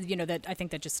that's, that I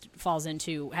think that just falls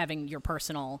into having your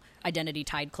personal identity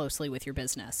tied closely with your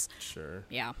business. Sure.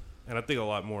 Yeah. And I think a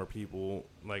lot more people,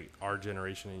 like our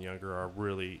generation and younger, are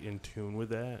really in tune with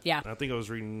that. Yeah. And I think I was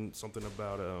reading something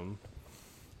about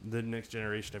the next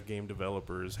generation of game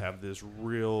developers have this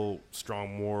real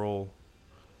strong moral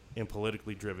and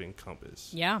politically driven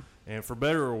compass. Yeah. And for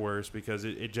better or worse, because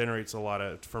it generates a lot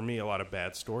of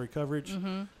bad story coverage,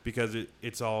 because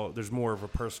there's more of a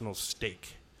personal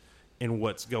stake in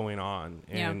what's going on.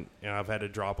 And I've had to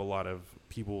drop a lot of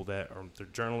people that are they're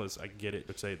journalists. I get it,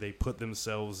 but say they put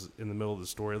themselves in the middle of the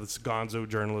story. It's gonzo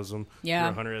journalism. Yeah.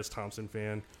 You're a Hunter S. Thompson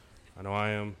fan. I know I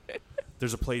am.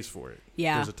 There's a place for it.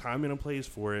 Yeah. There's a time and a place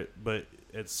for it, but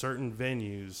at certain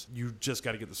venues, you just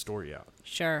got to get the story out.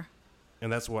 Sure.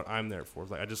 And that's what I'm there for.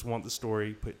 Like, I just want the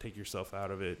story. Take yourself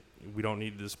out of it. We don't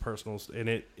need this personal, and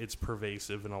it's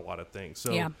pervasive in a lot of things.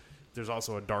 So there's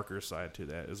also a darker side to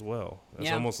that as well.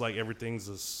 It's almost like everything's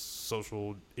a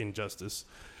social injustice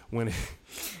when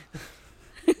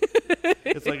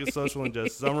it's like a social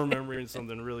injustice. I'm remembering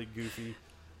something really goofy.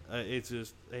 It's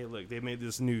just, hey, look, they made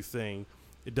this new thing.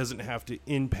 It doesn't have to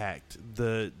impact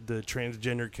the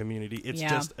transgender community. It's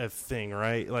just a thing,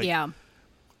 right? Like,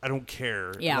 I don't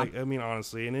care. Yeah. Like, I mean,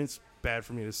 honestly, and it's bad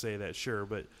for me to say that, sure,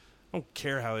 but I don't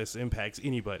care how this impacts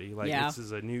anybody. Like, this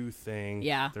is a new thing.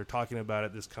 Yeah. They're talking about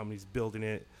it. This company's building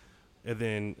it. And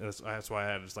then that's why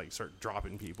I had to like start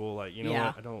dropping people. Like, you know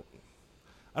what?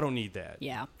 I don't need that.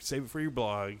 Yeah. Save it for your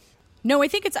blog. No, I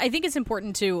think it's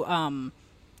important to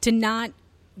not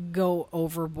go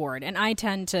overboard. And I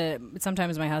tend to,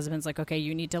 sometimes my husband's like, okay,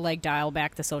 you need to like dial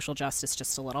back the social justice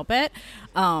just a little bit.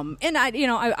 And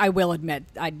I will admit,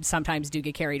 I sometimes do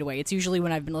get carried away. It's usually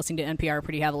when I've been listening to NPR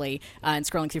pretty heavily and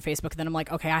scrolling through Facebook. And then I'm like,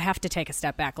 okay, I have to take a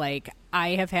step back. Like,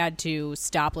 I have had to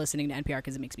stop listening to NPR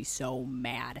because it makes me so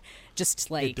mad. Just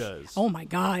like, it does. Oh my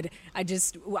God.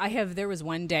 There was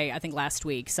one day, I think last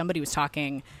week, somebody was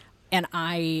talking and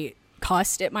I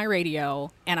cussed at my radio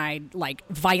and I like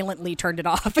violently turned it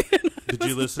off. Did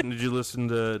you listen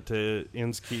to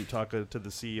Inskeep talk to the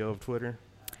CEO of Twitter?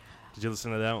 Did you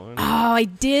listen to that one? Oh, I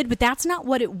did, but that's not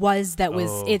what it was.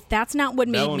 That's not what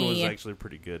made me. That one was actually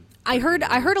pretty good. I heard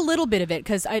a little bit of it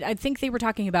because I think they were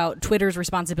talking about Twitter's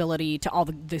responsibility to all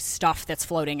the stuff that's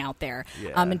floating out there.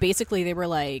 Yeah. And basically they were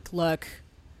like, look,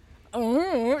 like.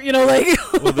 Well,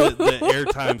 the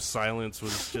airtime silence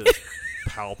was just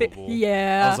palpable.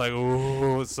 Yeah. I was like,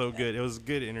 oh, it's so good. It was a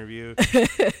good interview.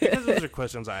 Because those are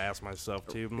questions I ask myself,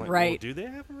 too. I'm like, Right. well, do they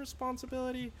have a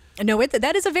responsibility? No,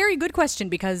 that is a very good question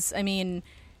because, I mean,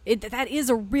 that is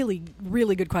a really,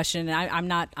 really good question. And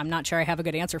I'm not sure I have a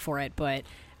good answer for it, but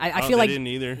I feel like didn't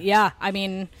either. Yeah, I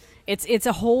mean, it's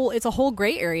a whole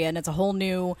gray area, and it's a whole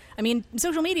new. I mean,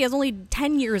 social media is only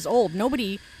 10 years old.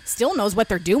 Nobody still knows what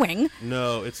they're doing.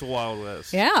 No, it's a wild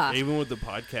west. Yeah. Even with the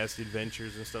podcast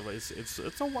adventures and stuff,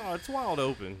 it's wild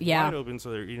open. Yeah. Wide open.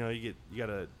 So you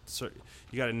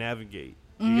gotta navigate.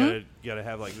 Mm-hmm. You gotta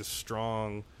have like this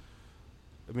strong.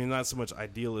 I mean, not so much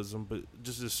idealism, but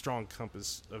just a strong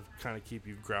compass of kind of keep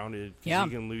you grounded. 'Cause Yeah. you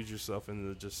can lose yourself in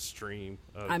the just stream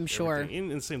of I'm sure.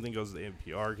 everything. And the same thing goes to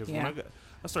NPR, because Yeah. when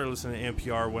I started listening to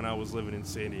NPR when I was living in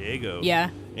San Diego. Yeah.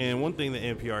 And one thing that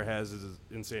NPR has is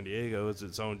in San Diego is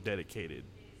its own dedicated,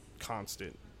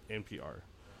 constant NPR.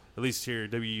 At least here,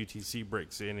 WUTC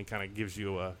breaks in and kind of gives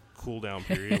you a cool down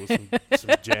period with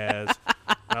some jazz.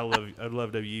 I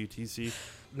love WUTC.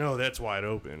 No, that's wide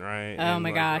open, right? Oh, And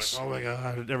my gosh. oh my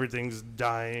god, everything's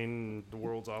dying. The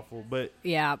world's awful. But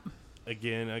Yeah.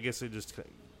 again, I guess it just a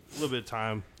little bit of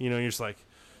time. You're just like,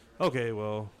 okay,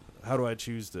 well, how do I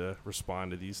choose to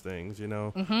respond to these things?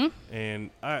 Mm-hmm. And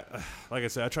like I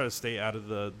said, I try to stay out of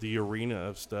the arena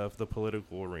of stuff, the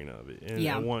political arena of it. And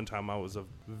Yeah. at one time, I was a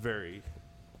very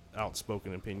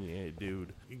outspoken, opinionated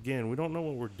dude. Again, we don't know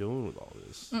what we're doing with all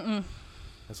this.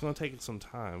 It's going to take some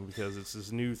time because it's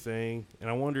this new thing. And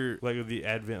I wonder, like with the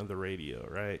advent of the radio,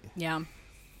 right? Yeah.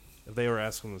 If they were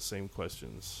asking the same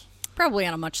questions. Probably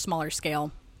on a much smaller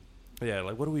scale. Yeah,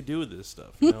 like what do we do with this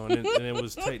stuff? And it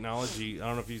was technology. I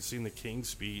don't know if you've seen the King's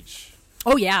speech.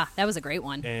 Oh, yeah. That was a great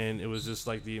one. And it was just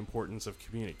like the importance of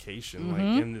communication, Mm-hmm.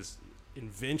 like in this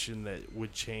invention that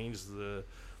would change the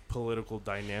political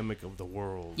dynamic of the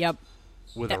world. Yep.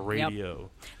 With a radio.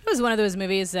 It was one of those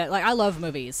movies that, like, I love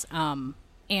movies.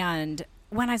 And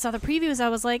when I saw the previews, I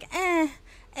was like,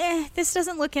 this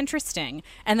doesn't look interesting.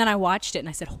 And then I watched it and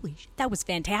I said, holy shit, that was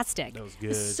fantastic. That was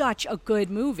good. It's such a good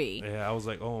movie. Yeah, I was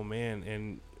like, oh man.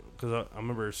 And because I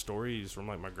remember stories from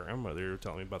like my grandmother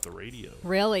telling me about the radio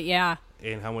Really? Yeah.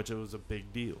 and how much it was a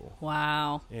big deal.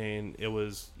 Wow. And it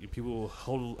was people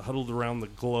huddled around the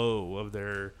glow of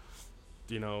their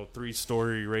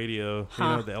 3-story radio.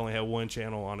 Huh. They only had one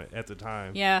channel on it at the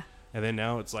time. Yeah. And then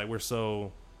now it's like we're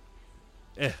so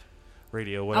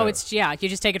radio, whatever. Oh, you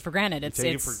just take it for granted.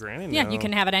 Take it for granted Yeah, now. you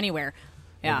can have it anywhere.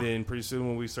 Yeah. And then pretty soon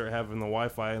when we start having the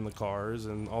Wi-Fi in the cars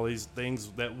and all these things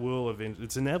that will eventually,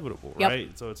 it's inevitable, Yep.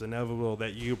 right? So it's inevitable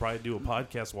that you could probably do a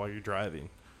podcast while you're driving.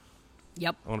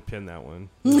 Yep. I want to pin that one.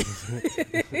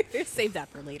 Save that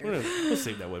for later. We'll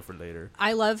save that one for later.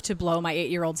 I love to blow my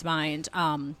 8-year-old's mind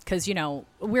because,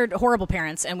 we're horrible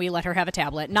parents and we let her have a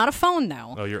tablet. Not a phone,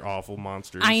 though. Oh, you're awful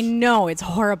monsters. I know. It's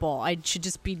horrible. I should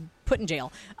just be put in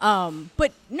jail.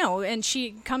 But no, and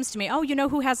she comes to me, oh, you know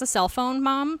who has a cell phone,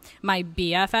 Mom? My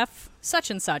BFF,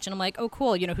 such and such. And I'm like, oh,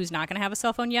 cool. You know who's not going to have a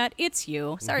cell phone yet? It's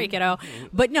you. Sorry, kiddo.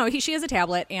 But no, she has a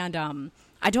tablet. And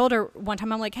I told her one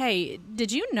time, I'm like, hey,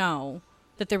 did you know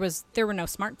that there were no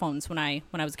smartphones when I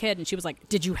was a kid? And she was like,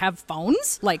 did you have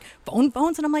phones? Like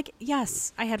phones? And I'm like,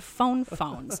 yes, I had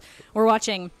phones. We're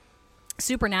watching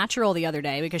Supernatural the other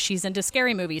day because she's into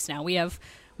scary movies now. We have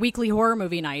weekly horror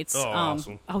movie nights. Oh,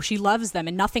 awesome. Oh, she loves them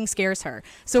and nothing scares her.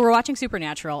 So we're watching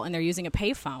Supernatural and they're using a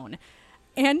payphone.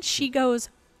 And she goes,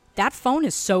 that phone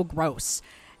is so gross.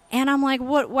 And I'm like,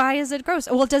 what? Why is it gross?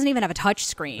 Well, it doesn't even have a touch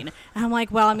screen. And I'm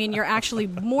like, well, I mean, you're actually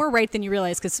more right than you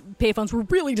realize because payphones were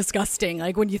really disgusting.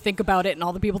 Like when you think about it and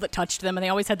all the people that touched them and they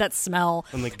always had that smell.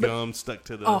 And the gum stuck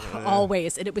to the...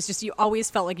 Always. And it was just, you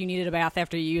always felt like you needed a bath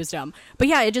after you used them. But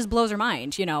yeah, it just blows her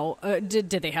mind. Did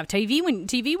they have TV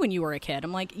when you were a kid?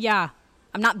 I'm like, yeah,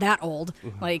 I'm not that old.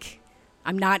 Like,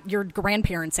 I'm not your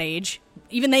grandparents' age.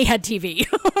 Even they had TV.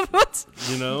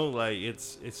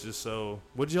 It's just so...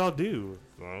 What'd y'all do?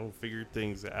 Figure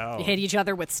things out. You hit each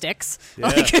other with sticks. Yeah,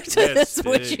 That's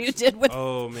what you did with...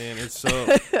 Oh, man, it's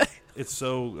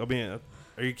so... I mean,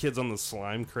 are your kids on the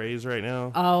slime craze right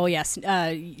now? Oh, yes.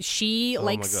 She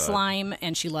likes my God. slime,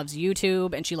 and she loves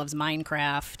YouTube, and she loves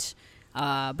Minecraft.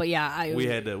 But yeah, We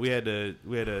had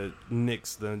to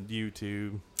nix the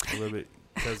YouTube a little bit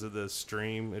because of the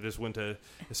stream. It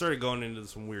started going into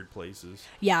some weird places.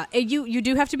 Yeah, you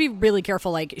do have to be really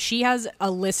careful. Like, she has a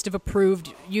list of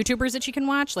approved YouTubers that she can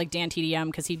watch, like Dan TDM,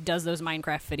 because he does those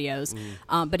Minecraft videos.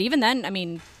 But even then, I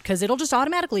mean, because it'll just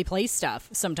automatically play stuff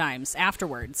sometimes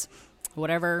afterwards.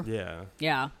 Whatever. Yeah.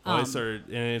 Yeah. Well, I started,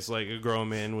 and it's like a grown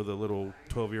man with a little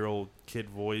 12-year-old kid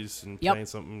voice and Yep. playing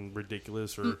something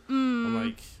ridiculous. Or I'm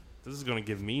like, this is going to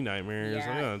give me nightmares.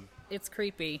 Yeah. I'm going to it's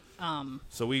creepy.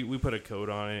 So we put a code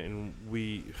on it, and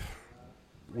we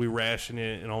ration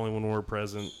it, and only when we're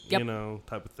present, Yep. you know,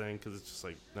 type of thing. Because it's just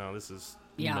like, no, this is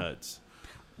Yeah. nuts.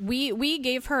 We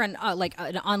gave her an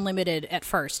unlimited at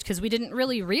first because we didn't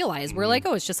really realize. We're like,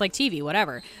 oh, it's just like TV,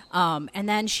 whatever. And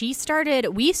then we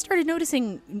started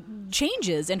noticing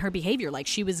changes in her behavior. Like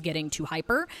she was getting too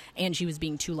hyper, and she was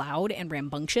being too loud and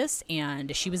rambunctious,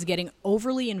 and she was getting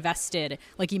overly invested,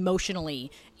 like emotionally,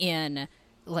 in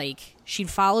like she'd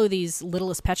follow these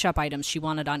Littlest Pet Shop items she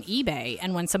wanted on eBay,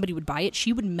 and when somebody would buy it,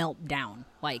 she would melt down,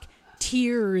 like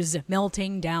tears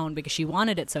melting down because she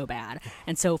wanted it so bad.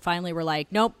 And so finally we're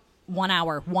like, nope, 1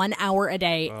 hour a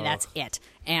day, that's it.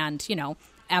 And you know,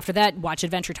 after that, watch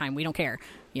Adventure Time. We don't care,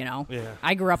 you know. Yeah.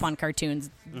 I grew up on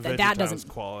cartoons. Adventure That Time's doesn't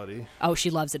quality. Oh,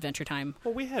 she loves Adventure Time.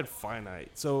 Well, we had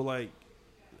finite, so like,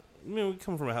 I mean, we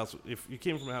come from a house. If you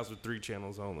came from a house with 3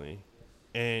 channels only,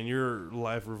 and your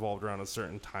life revolved around a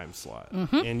certain time slot,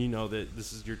 and you know that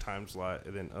this is your time slot,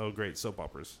 and then, oh great, soap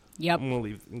operas. Yep. I'm gonna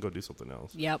leave and go do something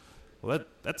else. Yep. Well,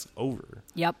 that's over.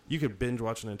 Yep. You could binge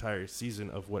watch an entire season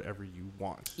of whatever you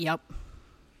want. Yep.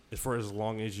 For as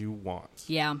long as you want.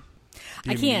 Yeah.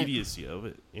 The I can't. immediacy of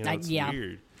it. You know, it's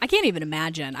weird. I can't even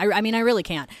imagine. I mean, I really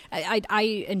can't.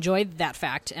 I enjoyed that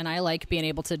fact, and I like being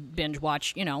able to binge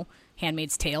watch, you know,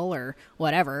 Handmaid's Tale or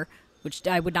whatever, which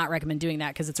I would not recommend doing that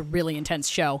because it's a really intense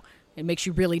show. It makes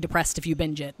you really depressed if you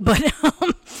binge it. But,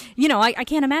 you know, I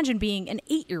can't imagine being an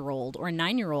 8-year-old or a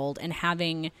 9-year-old and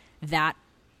having that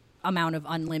amount of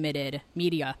unlimited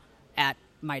media at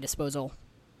my disposal.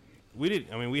 We did.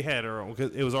 I mean, we had our own,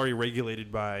 because it was already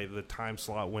regulated by the time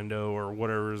slot window or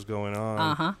whatever is going on.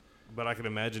 Uh-huh. But I could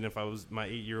imagine if I was my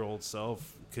 8-year-old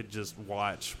self could just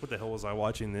watch. What the hell was I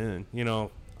watching then? You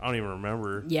know, I don't even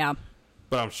remember. Yeah.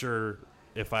 But I'm sure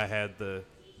if I had the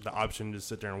option to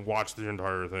sit there and watch the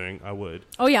entire thing, I would.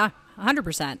 Oh, yeah.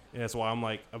 100%. Yeah, that's why I'm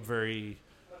like a very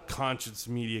conscious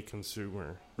media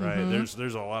consumer, right?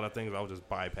 There's a lot of things I'll just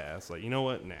bypass. Like, you know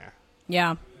what? Nah.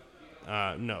 Yeah.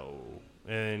 No.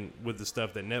 And with the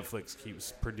stuff that Netflix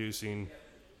keeps producing,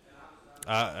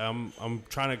 I'm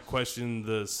trying to question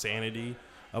the sanity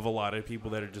of a lot of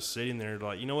people that are just sitting there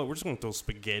like, you know what? We're just going to throw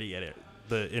spaghetti at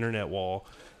the internet wall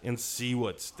and see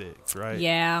what sticks, right?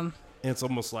 Yeah. And it's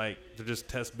almost like they're just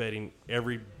test betting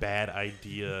every bad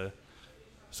idea.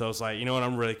 So it's like, you know what?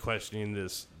 I'm really questioning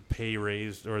this pay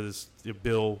raise or this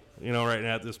bill, you know, right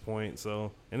now at this point.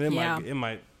 So, and then it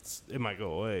might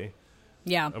go away.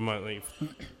 Yeah. I might like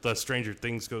the Stranger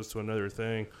Things goes to another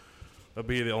thing. That'll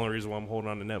be the only reason why I'm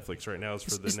holding on to Netflix right now is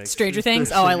for the next Stranger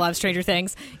Things. Oh, I love Stranger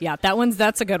Things. Yeah,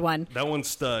 that's a good one. That one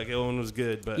stuck. That one was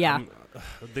good, but yeah.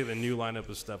 I think the new lineup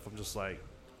of stuff, I'm just like,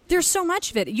 there's so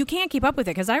much of it. You can't keep up with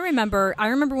it because I remember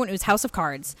when it was House of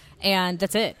Cards, and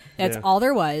that's it. That's all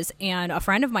there was. And a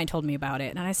friend of mine told me about it,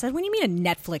 and I said, "When you mean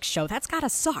a Netflix show? That's gotta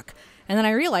suck." And then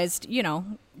I realized, you know,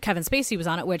 Kevin Spacey was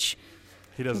on it, which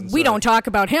he doesn't. We don't talk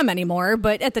about him anymore,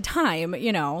 but at the time,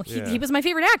 you know, he was my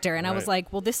favorite actor, and I was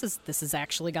like, well, this is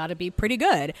actually got to be pretty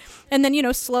good. And then, you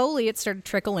know, slowly it started to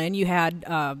trickle in. You had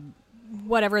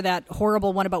whatever that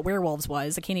horrible one about werewolves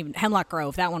was. I can't even Hemlock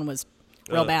Grove. That one was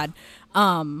real bad.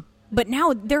 But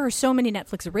now there are so many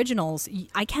Netflix originals,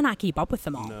 I cannot keep up with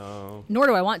them all. No. Nor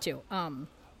do I want to.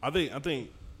 I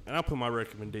think, and I'll put my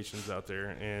recommendations out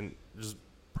there, and just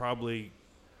probably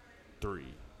 3.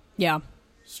 Yeah.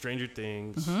 Stranger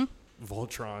Things,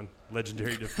 Voltron,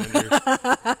 Legendary Defender.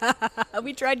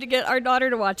 We tried to get our daughter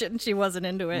to watch it, and she wasn't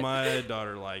into it. My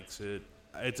daughter likes it.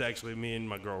 It's actually me and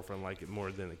my girlfriend like it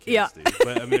more than the kids do.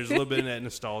 But I mean, there's a little bit of that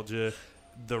nostalgia.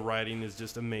 The writing is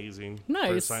just amazing.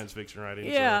 Nice. For science fiction writing.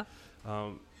 Yeah.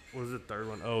 So, what was the third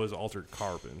one? Oh, it was Altered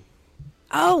Carbon.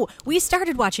 Oh, we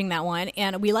started watching that one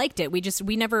and we liked it. We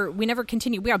never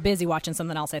continued. We are busy watching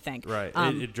something else, I think. Right.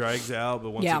 It drags out,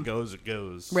 but once it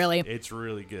goes. Really? It's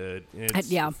really good. It's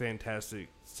fantastic,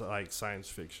 like science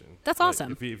fiction. That's like,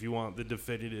 awesome. If you want the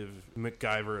definitive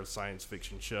MacGyver of science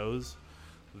fiction shows,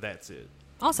 that's it.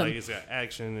 Awesome. Like, it's got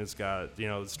action. It's got, you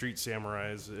know, the street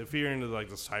samurais. If you're into like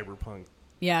the cyberpunk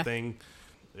thing,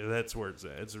 that's where it's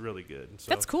at. It's really good. So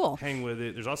that's cool. Hang with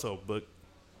it. There's also a book.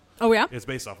 Oh, yeah? It's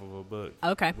based off of a book.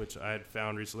 Okay. Which I had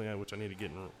found recently, which I need to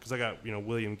get in. Because I got, you know,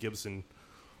 William Gibson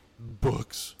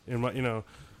books. And, my, you know,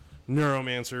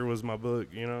 Neuromancer was my book,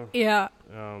 you know? Yeah.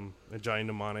 And Johnny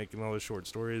Mnemonic and all those short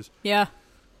stories. Yeah.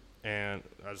 And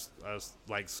I just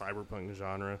like cyberpunk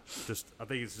genre. I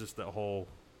think it's just that whole,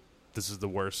 this is the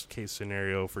worst case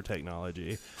scenario for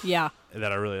technology. Yeah.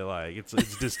 That I really like. It's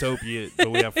dystopia, but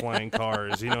we have flying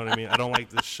cars. You know what I mean? I don't like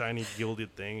this shiny,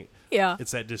 gilded thing. Yeah.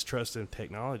 It's that distrust in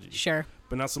technology. Sure.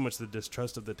 But not so much the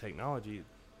distrust of the technology,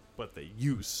 but the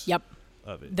use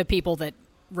of it. The people that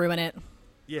ruin it.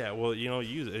 Yeah, well,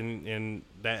 use it, and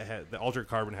the Altered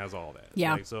Carbon has all that.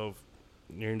 Yeah. Like, so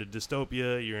if you're into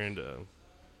dystopia, you're into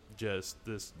just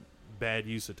this bad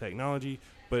use of technology,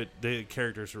 but the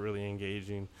characters are really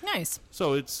engaging. Nice.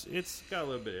 So it's got a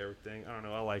little bit of everything. I don't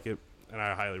know. I like it, and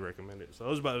I highly recommend it. So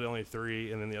those are about the only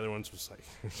 3, and then the other one's just like...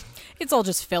 It's all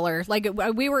just filler. Like,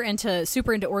 we were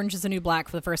super into Orange is the New Black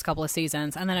for the first couple of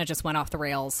seasons, and then it just went off the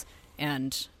rails,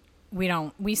 and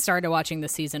we started watching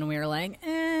this season, and we were like,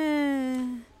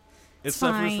 It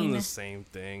suffers fine. from the same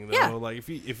thing, though. Yeah. Like,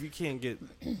 if you can't get...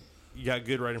 You got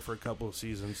good writing for a couple of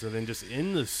seasons, and then just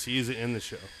end the season, end the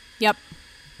show. Yep.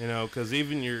 Because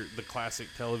even the classic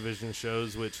television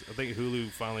shows, which I think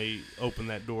Hulu finally opened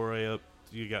that doorway up.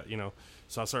 You got,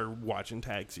 so I started watching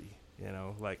Taxi.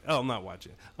 I'm not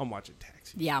watching. I'm watching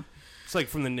Taxi. Yeah. It's like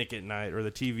from the Nick at Night or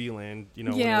the TV Land, when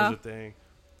it was a thing.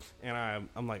 And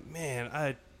I'm like, man,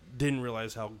 I didn't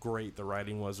realize how great the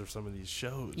writing was of some of these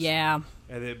shows. Yeah.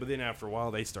 But then after a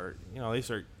while, they start, they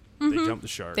Mm-hmm. jump the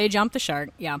shark. They jumped the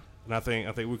shark. Yeah. And I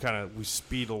think we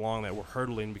speed along that. We're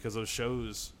hurdling because those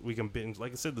shows we can binge.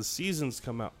 Like I said, the seasons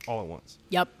come out all at once.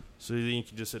 Yep. So then you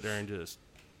can just sit there and just,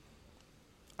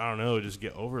 I don't know, just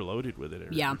get overloaded with it.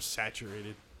 Or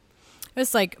saturated.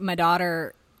 It's like my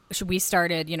daughter, we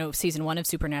started, season 1 of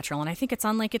Supernatural, and I think it's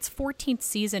on its 14th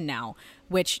season now,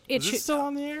 which Is it still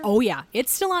on the air? Oh yeah,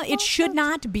 it's still on. It should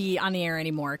not be on the air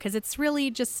anymore because it's really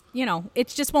just, it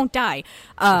just won't die.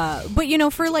 But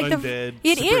for like undead,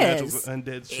 it is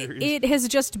undead series. It has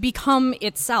just become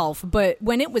itself. But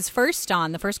when it was first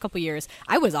on, the first couple years,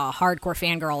 I was a hardcore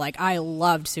fangirl. Like, I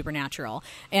loved Supernatural,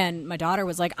 and my daughter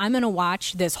was like, "I'm gonna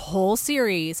watch this whole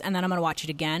series, and then I'm gonna watch it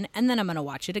again, and then I'm gonna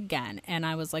watch it again." And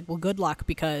I was like, "Well, good luck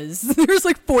because there's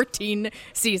 14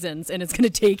 seasons, and it's gonna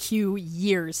take you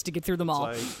years to get through them all."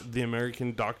 Like the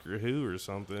American Doctor Who or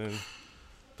something.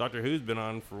 Doctor Who's been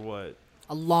on for what?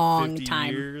 A long 50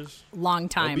 time. years? Long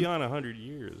time. It'll be on 100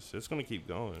 years. It's going to keep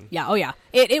going. Yeah. Oh yeah.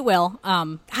 It will.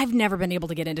 I've never been able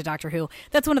to get into Doctor Who.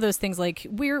 That's one of those things. Like,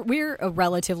 we're a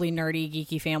relatively nerdy,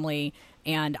 geeky family,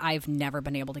 and I've never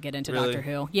been able to get into Really? Doctor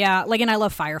Who. Yeah. Like, and I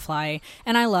love Firefly,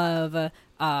 and I love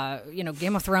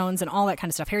Game of Thrones and all that kind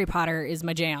of stuff. Harry Potter is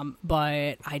my jam,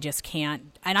 but I just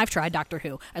can't. And I've tried Doctor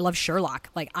Who. I love Sherlock.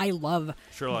 Like, I love.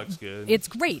 Sherlock's good. It's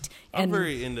great. I'm And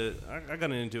very into. I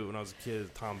got into it when I was a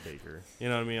kid. Tom Baker, you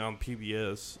know what I mean, on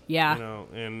PBS. Yeah.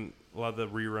 And a lot of the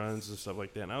reruns and stuff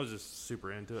like that. And I was just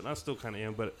super into it, and I still kind of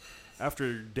am. But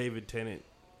after David Tennant,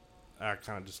 I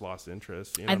kind of just lost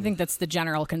interest. I think that's the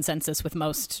general consensus with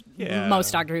most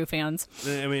Doctor Who fans.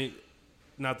 I mean,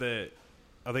 not that.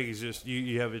 I think it's just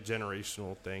you have a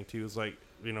generational thing too. It's like,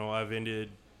 I've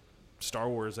ended Star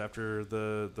Wars after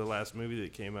the last movie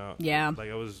that came out. Yeah.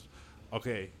 Like, I was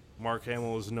okay. Mark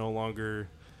Hamill is no longer.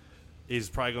 He's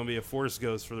probably going to be a Force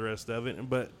ghost for the rest of it,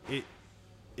 but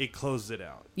it closed it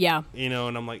out. Yeah. And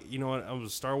I'm like, you know what? I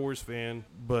was a Star Wars fan,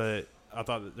 but I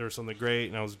thought that there was something great,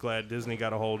 and I was glad Disney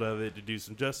got a hold of it to do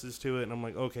some justice to it. And I'm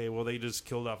like, okay, well, they just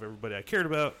killed off everybody I cared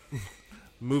about.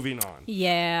 Moving on.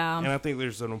 Yeah. And I think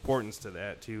there's an importance to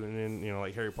that, too. And then,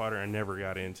 like Harry Potter, I never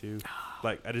got into.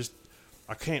 Like,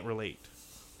 I can't relate.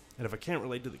 And if I can't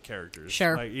relate to the characters.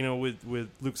 Sure. Like, with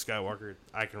Luke Skywalker,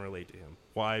 I can relate to him.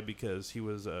 Why? Because he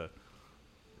was a,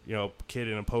 kid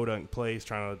in a podunk place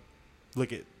trying to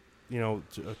look at,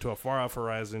 to a far-off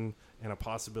horizon and a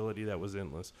possibility that was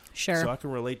endless. Sure. So I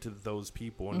can relate to those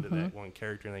people and to that one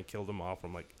character, and they killed him off.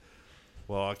 I'm like,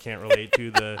 well, I can't relate to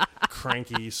the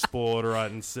cranky, spoiled,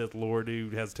 rotten Sith Lord who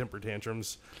has temper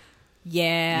tantrums.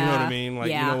 Yeah. You know what I mean? Like,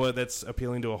 yeah. you know what? That's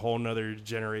appealing to a whole nother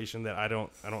generation that I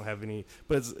don't have any.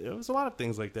 But it was a lot of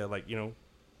things like that. Like,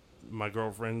 my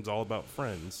girlfriend's all about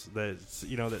Friends. That's, that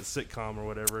sitcom or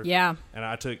whatever. Yeah. And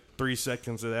I took 3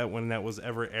 seconds of that when that was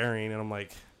ever airing, and I'm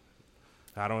like,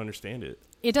 I don't understand it.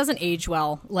 It doesn't age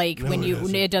well. Like, No, when it you,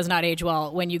 doesn't. it does not age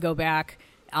well when you go back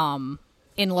and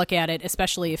look at it,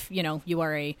 especially if, you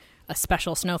are a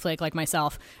special snowflake like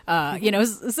myself.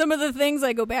 Some of the things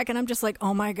I go back and I'm just like,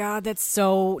 oh my God, that's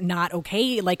so not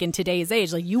okay. Like, in today's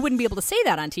age, like, you wouldn't be able to say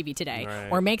that on TV today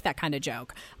Right. or make that kind of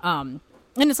joke. And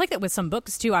it's like that with some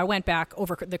books too. I went back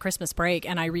over the Christmas break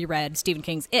and I reread Stephen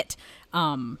King's It.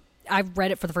 I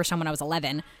read it for the first time when I was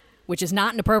 11, which is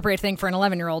not an appropriate thing for an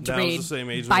 11-year-old to That was read. the same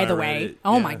age by when the I read way, it.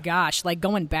 oh Yeah. my gosh! Like,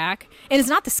 going back, and it's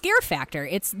not the scare factor.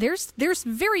 It's there's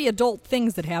very adult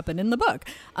things that happen in the book.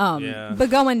 Yeah. But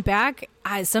going back,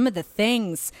 some of the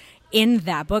things in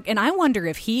that book, and I wonder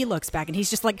if he looks back and he's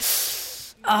just like,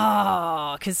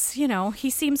 oh, because he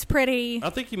seems pretty.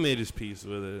 I think he made his peace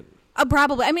with it.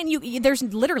 Probably. I mean, there's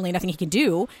literally nothing he can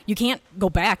do. You can't go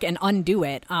back and undo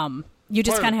it. You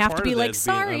just kind of have to be like,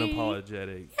 sorry. Being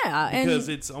unapologetic. Yeah. Because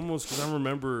it's almost, because I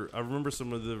remember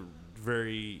some of the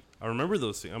I remember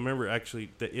those things. I remember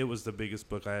actually that it was the biggest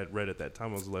book I had read at that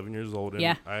time. I was 11 years old,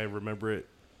 and I remember it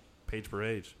page per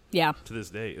page. Yeah. To this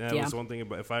day. And that was one thing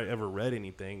about, if I ever read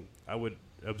anything, I would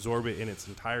absorb it in its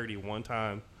entirety one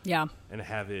time. Yeah. And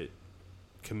have it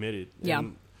committed. Yeah.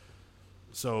 And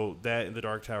so that in the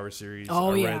Dark Tower series,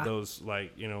 I read those,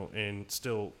 like, you know, and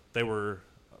still they were,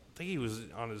 I think he was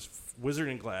on his Wizard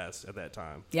and Glass at that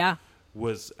time. Yeah.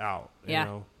 Was out, you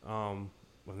know.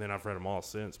 And then I've read them all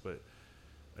since, but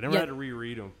I never had to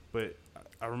reread them. But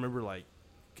I remember, like,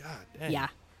 God dang. Yeah.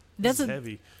 That's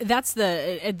heavy. That's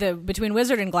the between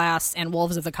Wizard and Glass and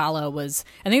Wolves of the Kala was,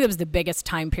 I think that was the biggest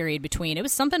time period between. It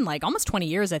was something like almost 20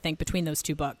 years, I think, between those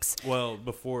two books. Well,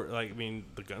 before, like, I mean,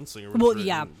 The Gunslinger was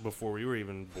written before we were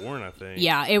even born, I think.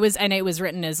 Yeah, it was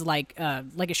written as like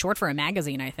a short for a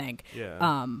magazine, I think.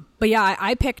 Yeah. But yeah,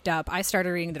 I picked up, I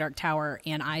started reading The Dark Tower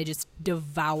and I just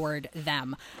devoured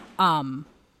them. And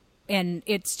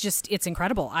it's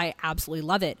incredible. I absolutely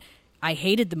love it. I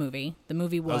hated the movie. The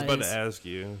movie was... I was about to ask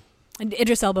you. And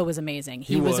Idris Elba was amazing.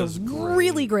 He was a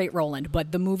really great Roland,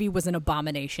 but the movie was an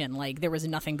abomination. Like, there was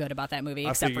nothing good about that movie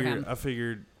except for him. I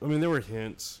figured, I mean, there were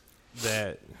hints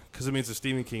that, because I mean, it's a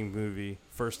Stephen King movie,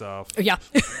 first off. Yeah.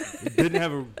 It didn't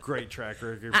have a great track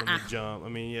record from the jump. I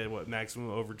mean, yeah, Maximum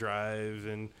Overdrive,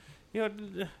 and, you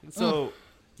know, so,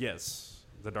 yes,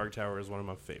 The Dark Tower is one of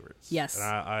my favorites. Yes. And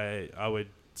I would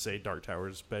say Dark Tower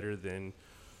is better than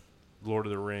Lord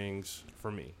of the Rings for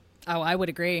me. Oh, I would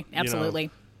agree. Absolutely. You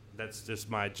know, that's just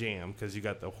my jam, because you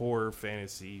got the horror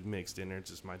fantasy mixed in there. It's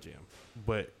just my jam.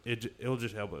 But it'll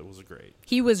just help. It was great.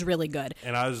 He was really good.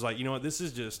 And I was like, you know what? This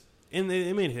is just, and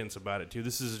they made hints about it too.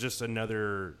 This is just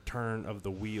another turn of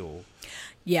the wheel.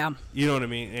 Yeah. You know what I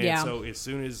mean? And so as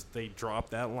soon as they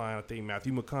dropped that line, I think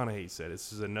Matthew McConaughey said,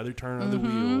 this is another turn of the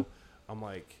wheel. I'm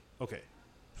like, okay,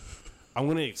 I'm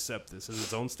going to accept this as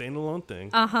its own standalone thing.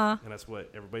 And that's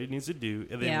what everybody needs to do.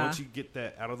 And then once you get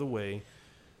that out of the way,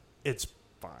 it's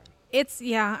fine. It's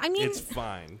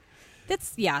fine. That's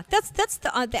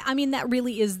the I mean, that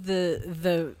really is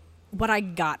the what I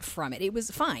got from it. It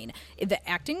was fine. The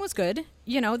acting was good.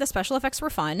 You know, the special effects were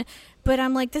fun, but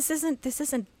I'm like, this isn't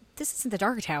the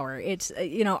Dark Tower. It's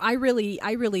you know, I really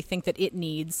think that it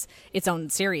needs its own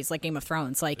series, like Game of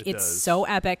Thrones. Like, it's so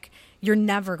epic. You're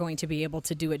never going to be able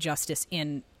to do it justice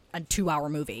in a 2-hour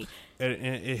movie. And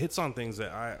it hits on things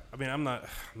that I mean, I'm not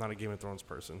a Game of Thrones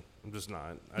person. I'm just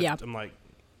not. I'm like,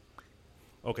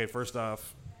 okay, first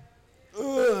off,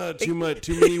 too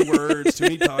many words, too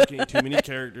many talking, too many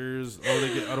characters.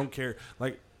 I don't care.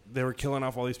 Like, they were killing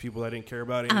off all these people I didn't care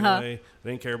about anyway. I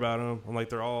didn't care about them. I'm like,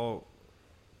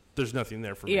 there's nothing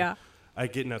there for me. Yeah. I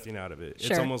get nothing out of it. Sure.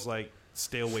 It's almost like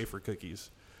stale wafer cookies.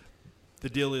 The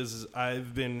deal is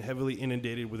I've been heavily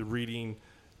inundated with reading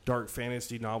dark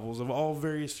fantasy novels of all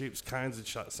various shapes, kinds, and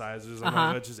sizes. I'm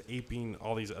like, just aping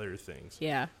all these other things.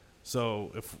 Yeah.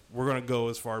 So if we're going to go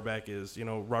as far back as, you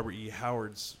know, Robert E.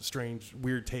 Howard's strange,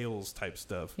 weird tales type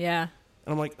stuff. Yeah.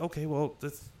 And I'm like, okay, well,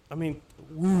 that's, I mean,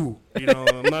 woo. You know,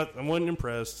 I wasn't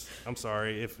impressed. I'm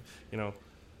sorry if, you know,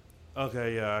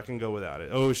 okay, yeah, I can go without it.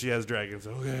 Oh, she has dragons.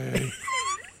 Okay.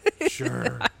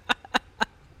 Sure.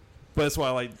 But that's why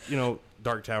I like, you know,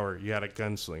 Dark Tower, you got a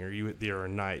gunslinger, there are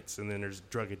knights, and then there's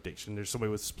drug addiction. There's somebody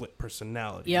with split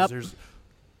personalities. Yep. There's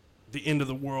the end of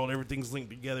the world. Everything's linked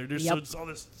together. There's so all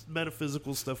this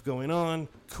metaphysical stuff going on.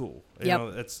 Cool. You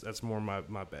know, that's more my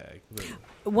bag.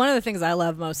 But one of the things I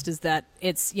love most is that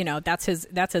it's, you know, that's his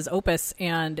opus,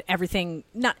 and everything,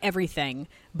 not everything,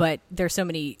 but there's so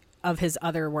many of his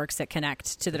other works that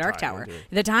connect to the Dark Tower.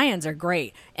 The tie-ins are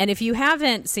great. And if you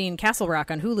haven't seen Castle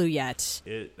Rock on Hulu yet...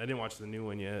 I didn't watch the new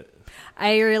one yet.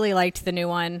 I really liked the new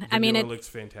one. The new one looks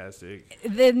fantastic.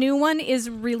 The new one is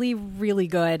really, really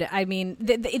good. I mean,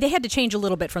 they had to change a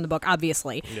little bit from the book,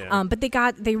 obviously. Yeah. But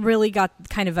they really got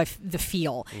kind of the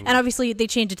feel. Mm. And obviously they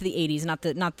changed it to the 80s,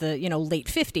 not the you know, late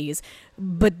 50s.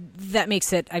 But that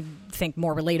makes it, I think,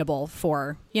 more relatable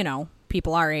for, you know,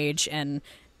 people our age and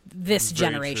this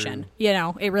generation. True. You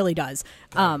know, it really does.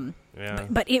 Yeah.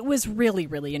 But it was really,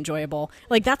 really enjoyable.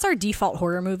 Like, that's our default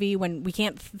horror movie when we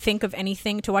can't think of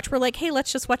anything to watch. We're like, hey,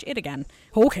 let's just watch it again.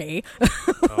 Okay.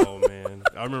 Oh, man.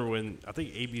 I remember when, I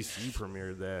think ABC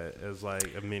premiered that as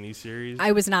like a mini series.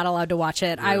 I was not allowed to watch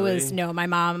it. Really? My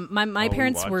mom, my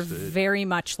parents were very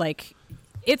much like,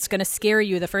 it's going to scare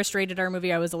you. The first rated R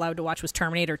movie I was allowed to watch was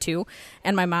Terminator 2,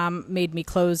 and my mom made me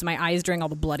close my eyes during all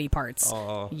the bloody parts.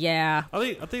 Yeah.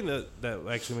 I think that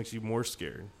actually makes you more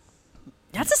scared.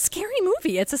 That's a scary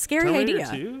movie. It's a scary Terminator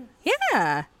idea. 2?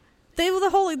 Yeah.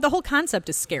 The whole concept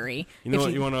is scary. You know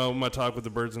what? You want to know my talk with the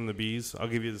birds and the bees? I'll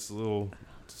give you this little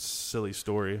silly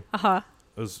story. Uh-huh.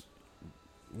 I was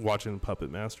watching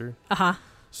Puppet Master. Uh-huh.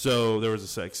 So there was a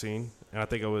sex scene, and I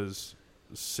think I was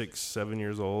 6, 7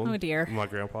 years old. Oh, dear. With my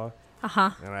grandpa.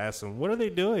 Uh-huh. And I asked him, what are they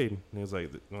doing? And he was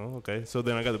like, oh, okay. So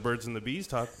then I got the birds and the bees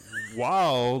talk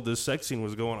while the sex scene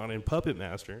was going on in Puppet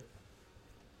Master.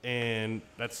 And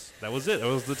that was it. That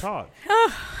was the talk.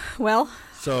 Well.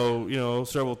 So,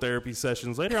 several therapy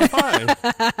sessions later, I'm fine.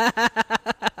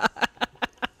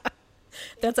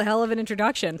 That's a hell of an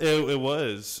introduction. It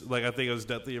was. Like, I think I was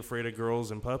deathly afraid of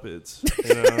girls and puppets.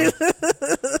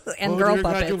 And girl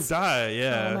puppets. You'll die,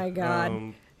 yeah. Oh, my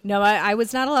God. No, I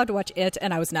was not allowed to watch it,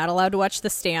 and I was not allowed to watch The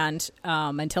Stand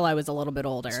until I was a little bit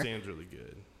older. The Stand's really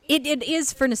good. It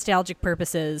is for nostalgic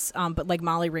purposes, but like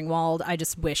Molly Ringwald, I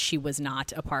just wish she was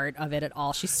not a part of it at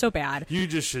all. She's so bad. You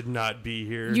just should not be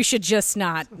here. You should just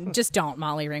don't,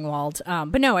 Molly Ringwald.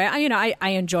 But no, I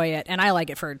enjoy it, and I like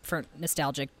it for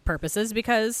nostalgic purposes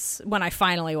because when I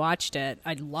finally watched it,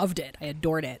 I loved it. I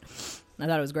adored it. I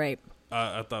thought it was great.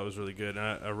 I thought it was really good,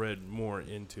 and I read more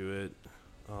into it.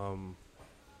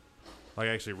 I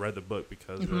actually read the book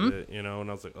because of it, and I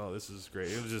was like, oh, this is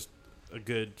great. It was just a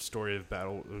good story of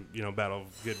battle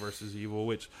of good versus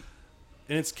evil, and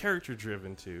it's character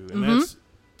driven too, and that's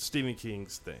Stephen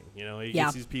King's thing. He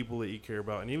gets these people that you care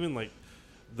about, and even like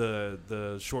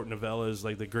the short novellas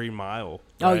like The Green Mile.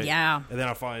 Right? Oh yeah. And then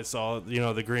I finally saw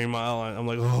The Green Mile, and I'm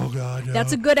like, oh god, no.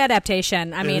 That's a good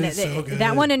adaptation. I mean, so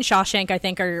that one and Shawshank I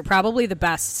think are probably the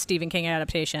best Stephen King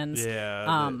adaptations.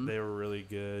 Yeah, they were really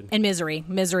good. And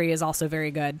Misery is also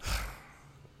very good.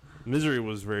 Misery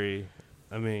was very.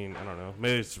 I mean, I don't know.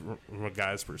 Maybe it's from a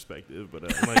guy's perspective, but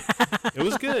it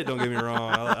was good. Don't get me wrong.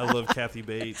 I love Kathy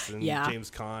Bates and James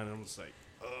Caan. And I'm just like,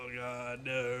 oh god,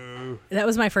 no. That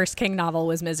was my first King novel.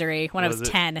 Was Misery when I was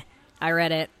 10. I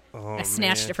read it. Oh, I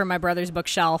snatched it from my brother's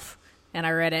bookshelf, and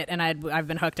I read it, and I've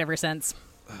been hooked ever since.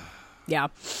 Yeah.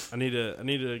 I need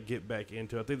to get back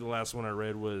into it. I think the last one I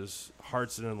read was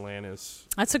Hearts in Atlantis.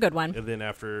 That's a good one. And then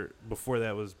before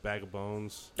that was Bag of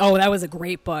Bones. Oh, that was a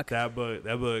great book. That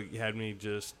book had me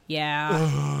just. Yeah.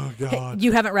 Oh God.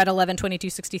 You haven't read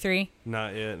 11/22/63?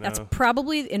 Not yet. No. That's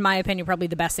probably, in my opinion,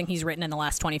 the best thing he's written in the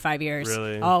last 25 years.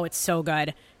 Really? Oh, it's so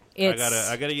good.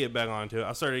 I gotta get back onto it.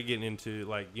 I started getting into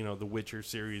the Witcher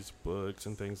series books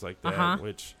and things like that,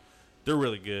 which. They're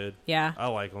really good. Yeah. I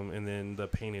like them. And then The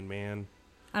Painted Man.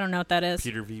 I don't know what that is.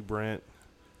 Peter V. Brent.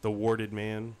 The Warded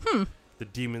Man. The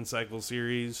Demon Cycle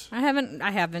series. I haven't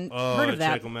heard of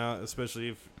that. Check them out, especially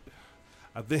if...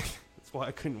 I think that's why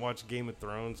I couldn't watch Game of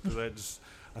Thrones, because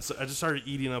I just started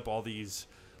eating up all these,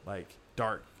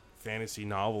 dark fantasy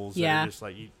novels. Yeah. That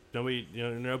are just, nobody,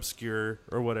 they're obscure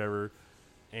or whatever.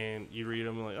 And you read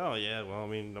them and oh, yeah, well, I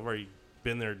mean, I've already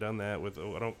been there, done that with,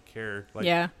 I don't care.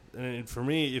 Yeah. And for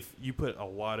me, if you try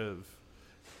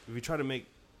to make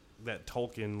that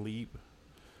Tolkien leap,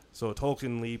 so a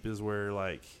Tolkien leap is where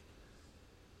there's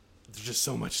just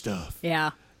so much stuff.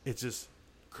 Yeah. It's just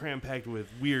cram-packed with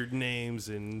weird names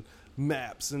and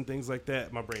maps and things like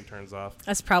that. My brain turns off.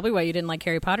 That's probably why you didn't like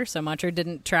Harry Potter so much, or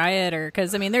didn't try it, or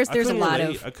because there's a lot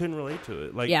of. I couldn't relate to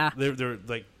it. They're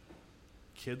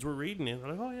kids were reading it.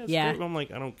 I'm like, oh yeah, it's I'm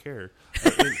like, I don't care.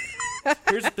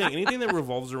 Here's the thing: anything that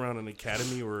revolves around an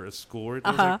academy or a school or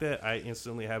things like that, I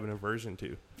instantly have an aversion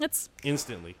to. That's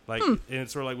instantly and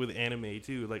it's sort of like with anime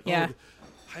too,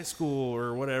 high school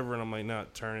or whatever, and I'm like, no,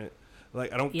 turn it.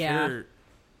 I don't care.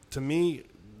 To me,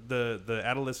 the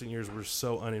adolescent years were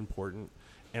so unimportant,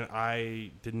 and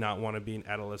I did not want to be an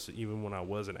adolescent even when I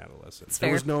was an adolescent.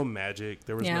 There was no magic.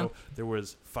 There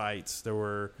was fights. There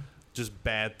were just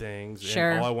bad things.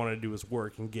 Sure. And all I wanted to do was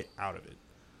work and get out of it.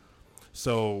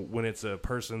 So when it's a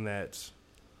person that,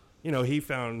 he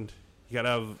got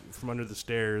out from under the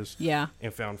stairs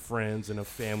and found friends and a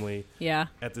family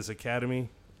at this academy,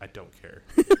 I don't care.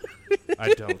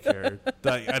 I don't care.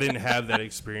 I didn't have that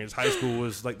experience. High school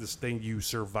was this thing you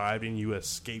survived and you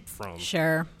escaped from.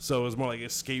 Sure. So it was more like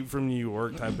Escape from New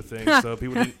York type of thing. So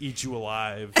people didn't eat you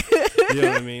alive. You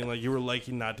know what I mean? You were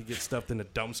lucky not to get stuffed in a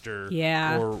dumpster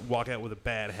or walk out with a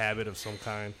bad habit of some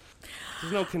kind.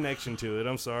 There's no connection to it.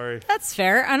 I'm sorry. That's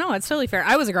fair. I know. It's totally fair.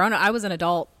 I was a grown-up. I was an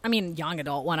adult. I mean, young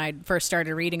adult when I first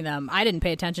started reading them. I didn't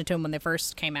pay attention to them when they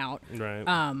first came out. Right.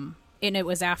 And it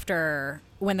was after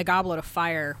when The Goblet of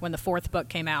Fire, when the fourth book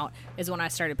came out, is when I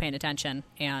started paying attention.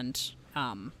 And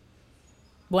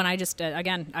when I just,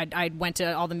 I went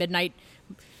to all the midnight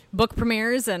book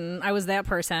premieres, and I was that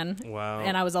person. Wow.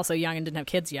 And I was also young and didn't have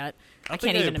kids yet. I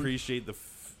appreciate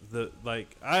I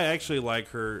actually like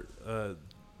her,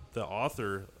 the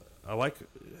author I like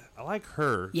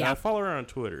her. Yeah. I follow her on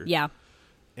Twitter. Yeah.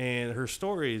 And her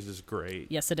story is just great.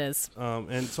 Yes, it is.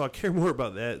 And so I care more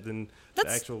about that than the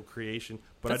actual creation.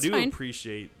 But I do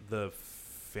appreciate the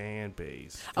fan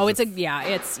base. Oh, it's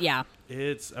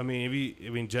I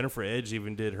mean, Jennifer Edge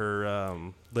even did her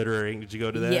literary. Did you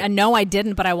go to that? Yeah, no, I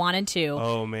didn't, but I wanted to.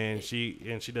 Oh man, she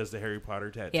does the Harry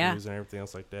Potter tattoos and everything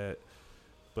else like that.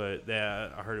 But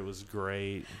I heard it was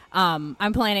great. I'm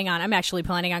actually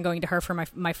planning on going to her for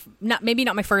my not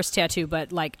my first tattoo,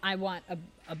 but like I want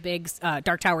a big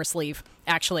Dark Tower sleeve.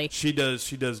 Actually, she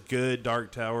does good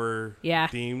Dark Tower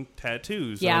themed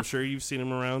tattoos. Yeah. I'm sure you've seen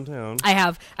them around town. I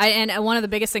have. And one of the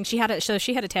biggest things she had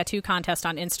a tattoo contest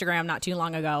on Instagram not too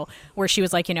long ago where she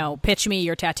was like, pitch me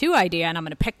your tattoo idea and I'm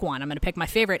going to pick one. I'm going to pick my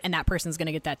favorite and that person's going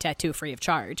to get that tattoo free of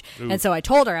charge. Ooh. And so I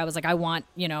told her, I was like, I want,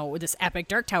 this epic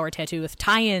Dark Tower tattoo with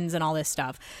tie-ins and all this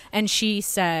stuff. And she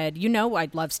said, I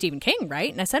love Stephen King,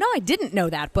 right? And I said, oh, I didn't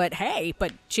know that, but hey,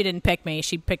 but she didn't pick me.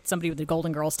 She picked somebody with the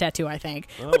Golden Girls tattoo, I think,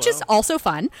 which is also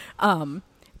fun.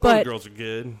 But girls are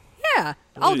good. Yeah,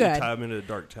 all good. Tie them into the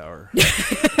Dark Tower.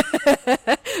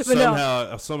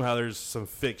 Somehow there's some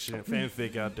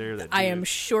fanfic out there that I am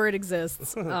sure it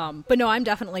exists. But no, I'm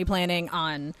definitely planning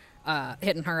on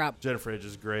hitting her up. Jennifer Edge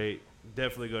is great.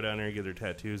 Definitely go down there and get their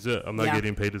tattoos. I'm not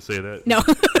getting paid to say that. No,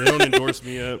 they don't endorse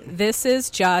me up. This is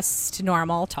just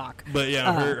normal talk. But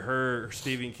yeah, her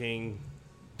Stephen King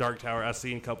Dark Tower. I've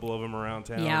seen a couple of them around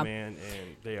town, man,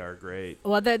 and they are great.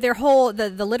 Well, their whole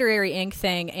the literary ink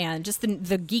thing and just the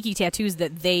geeky tattoos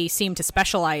that they seem to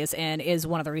specialize in is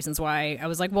one of the reasons why I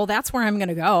was like, well, that's where I'm going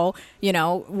to go.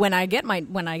 When I get my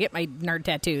nerd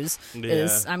tattoos,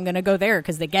 is I'm going to go there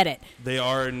because they get it. They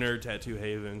are a nerd tattoo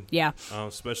haven. Yeah,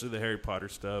 especially the Harry Potter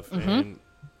stuff. Mm-hmm. And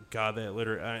God, that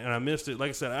and I missed it. Like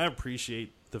I said, I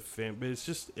appreciate the fan, but it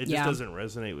just doesn't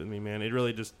resonate with me, man. It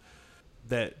really just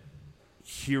that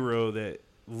hero that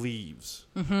leaves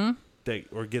that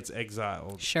or gets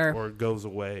exiled or goes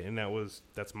away, and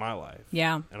that's my life,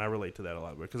 and I relate to that a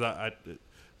lot because I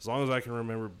as long as I can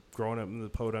remember growing up in the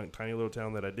podunk tiny little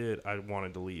town that I did, I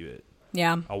wanted to leave it.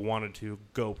 I wanted to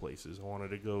go places. I wanted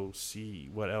to go see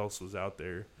what else was out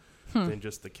there than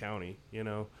just the county,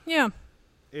 And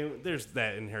there's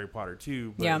that in Harry Potter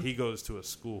too, but he goes to a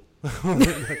school. He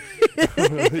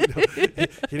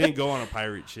didn't go on a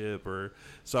pirate ship,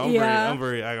 I'm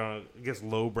very I guess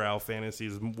lowbrow fantasy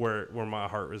is where my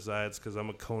heart resides because I'm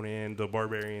a Conan the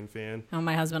Barbarian fan. Oh,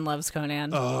 my husband loves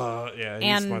Conan.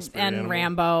 He's my spirit animal.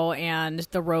 Rambo and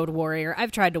the Road Warrior.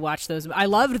 I've tried to watch those. I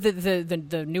loved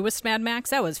the newest Mad Max.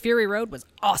 That was Fury Road was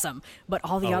awesome, but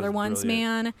all the other ones,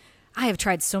 brilliant. Man. I have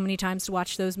tried so many times to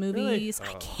watch those movies.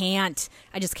 Really? I can't.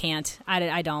 I just can't.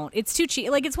 I don't. It's too cheap.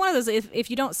 Like, it's one of those, if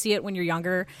you don't see it when you're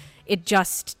younger, it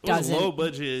just doesn't. It was a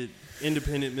low-budget,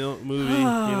 independent movie,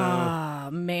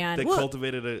 man. That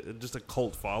cultivated just a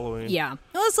cult following. Yeah.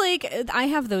 Well, it's like, I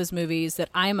have those movies that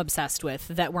I'm obsessed with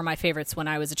that were my favorites when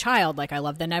I was a child. Like, I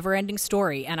love The Never-Ending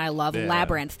Story, and I love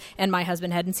Labyrinth. And my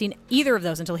husband hadn't seen either of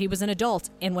those until he was an adult.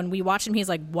 And when we watched him, he's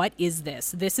like, what is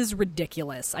this? This is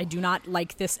ridiculous. I do not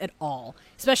like this at all.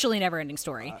 Especially Never-Ending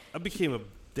Story. I became a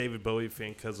David Bowie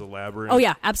fan because of Labyrinth. Oh,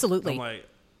 yeah, absolutely. I'm like,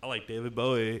 I like David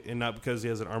Bowie, and not because he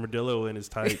has an armadillo in his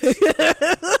tights.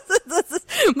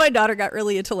 My daughter got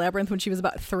really into Labyrinth when she was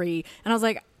about 3, and I was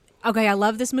like, okay, I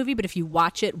love this movie, but if you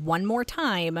watch it one more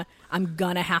time, I'm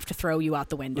gonna have to throw you out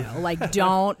the window. Like,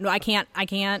 don't, I can't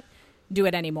do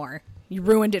it anymore. You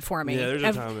ruined it for me. Yeah, there's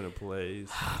a time and a place.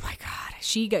 Oh my God,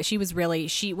 she was really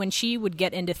when she would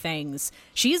get into things.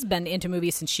 She's been into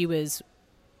movies since she was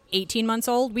 18 months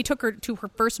old. We took her to her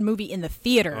first movie in the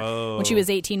theater when she was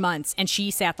 18 months, and she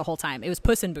sat the whole time. It was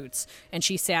Puss in Boots, and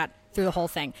she sat through the whole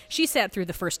thing. She sat through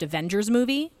the first Avengers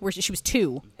movie, where she was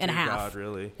 2 and a half. God,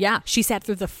 really? Yeah, she sat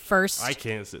through the first. I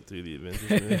can't sit through the Avengers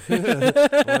movie. I'm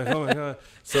like, oh my God.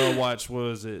 So I watched, what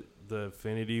was it, the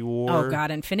Infinity War? Oh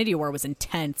God, Infinity War was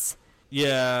intense.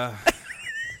 Yeah.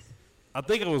 I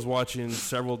think I was watching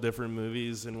several different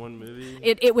movies in one movie.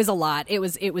 It was a lot. It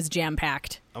was jam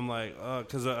packed. I'm like,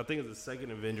 because I think it's the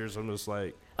second Avengers. I'm just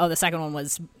like, oh, the second one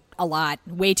was a lot,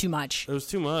 way too much. It was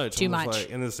too much. Too much.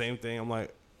 Like, and the same thing. I'm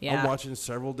like, I'm watching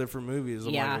several different movies.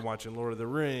 I'm watching Lord of the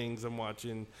Rings. I'm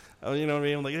watching, you know what I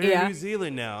mean? I'm like, hey, New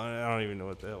Zealand now. And I don't even know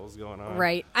what the hell is going on.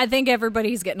 Right. I think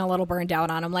everybody's getting a little burned out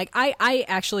on them. Like, I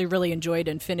actually really enjoyed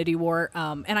Infinity War,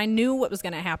 and I knew what was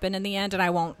going to happen in the end, and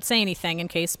I won't say anything in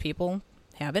case people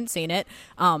haven't seen it.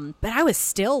 But I was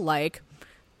still like,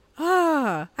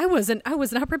 I was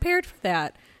not prepared for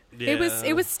that. Yeah.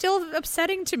 It was still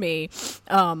upsetting to me.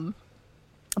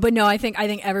 But no, I think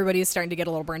everybody is starting to get a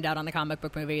little burned out on the comic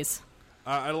book movies.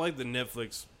 I like the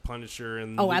Netflix Punisher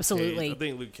and Oh, Luke absolutely. Cage. I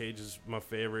think Luke Cage is my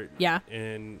favorite. Yeah.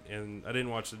 And I didn't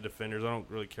watch the Defenders. I don't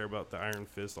really care about the Iron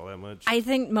Fist all that much. I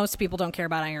think most people don't care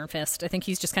about Iron Fist. I think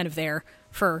he's just kind of there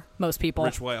for most people.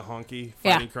 Rich White Honky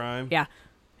fighting crime. Yeah.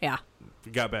 Yeah.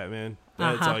 You got Batman.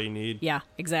 That's all you need. Yeah,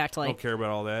 exactly. I don't care about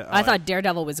all that. I thought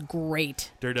Daredevil was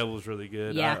great. Daredevil was really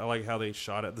good. Yeah. I like how they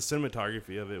shot it. The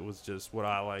cinematography of it was just what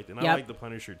I liked. And I Yep. like the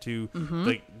Punisher too. Mm-hmm.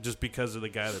 Like just because of the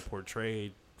guy that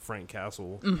portrayed Frank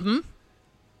Castle.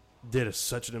 Did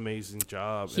such an amazing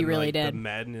job. He really like, did. The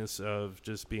madness of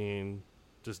just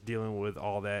dealing with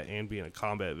all that and being a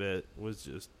combat vet was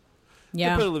just they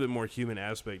Yeah. put a little bit more human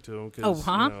aspect to him because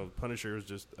Punisher was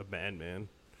just a madman.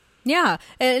 Yeah,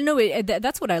 no,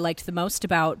 that's what I liked the most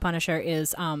about Punisher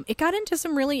is it got into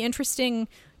some really interesting,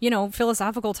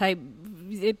 philosophical type.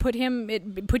 It put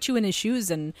you in his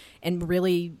shoes and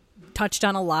really touched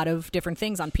on a lot of different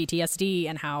things on PTSD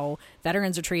and how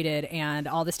veterans are treated and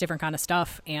all this different kind of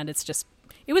stuff. And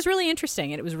it was really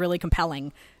interesting and it was really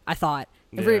compelling. I thought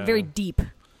very very deep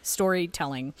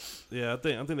storytelling. Yeah, I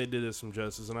think they did it some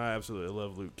justice, and I absolutely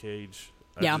love Luke Cage.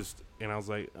 I was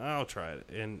like, I'll try it,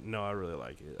 and no, I really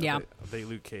like it. Yeah, I think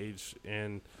Luke Cage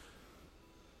and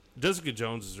Jessica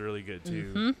Jones is really good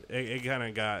too. Mm-hmm. It kind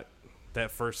of got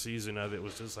that first season of it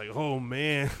was just like, oh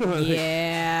man,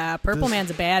 yeah, Purple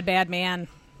Man's a bad man.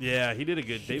 Yeah, he did a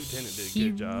good. David Tennant did a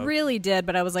good job. He really did,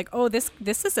 but I was like, oh, this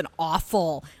isn't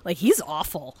awful. Like he's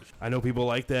awful. I know people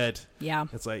like that. Yeah,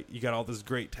 it's like you got all this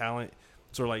great talent.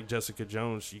 Sort of like Jessica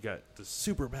Jones, you got the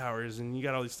superpowers and you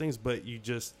got all these things, but you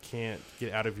just can't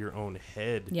get out of your own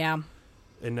head. Yeah.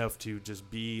 Enough to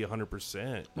just be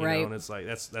 100%. You right. know? And it's like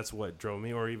that's what drove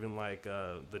me. Or even like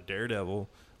the Daredevil,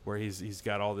 where he's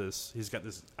got all this. He's got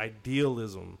this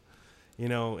idealism,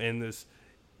 and this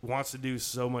wants to do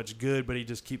so much good, but he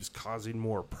just keeps causing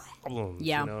more problems.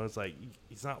 Yeah. It's like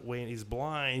he's not weighing. He's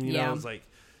blind. You yeah. know, it's like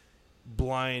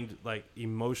blind, like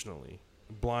emotionally.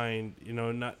 Blind,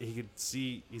 not he could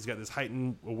see. He's got this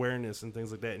heightened awareness and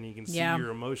things like that, and he can see your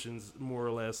emotions more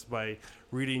or less by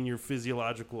reading your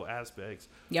physiological aspects.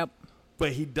 Yep.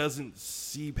 But he doesn't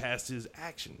see past his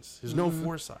actions. There's no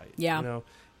foresight. Yeah.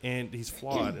 And he's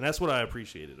flawed, and that's what I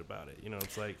appreciated about it.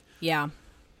 It's like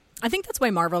I think that's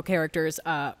why Marvel characters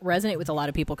resonate with a lot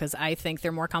of people because I think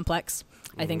they're more complex.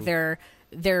 I think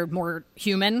they're more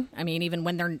human. I mean, even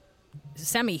when they're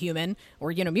semi-human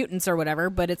or mutants or whatever,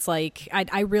 but it's like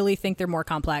I really think they're more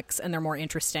complex and they're more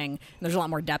interesting and there's a lot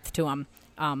more depth to them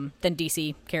than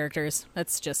DC characters.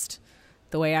 That's just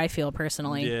the way I feel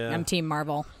personally. I'm Team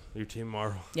Marvel. You're Team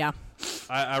Marvel. Yeah.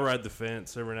 I ride the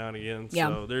fence every now and again.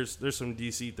 So there's some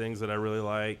DC things that I really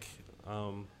like,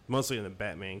 mostly in the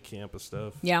Batman camp of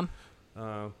stuff. Yeah.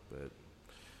 But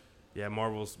yeah,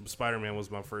 Marvel's Spider-Man was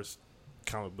my first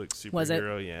comic book superhero. Was it?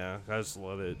 Yeah, I just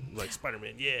love it. Like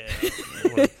Spider-Man, yeah.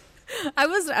 I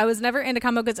was never into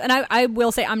comic books, and I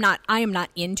will say I am not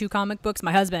into comic books.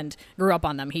 My husband grew up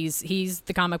on them. He's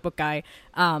the comic book guy.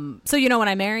 So when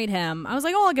I married him, I was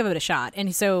like, oh, I'll give it a shot.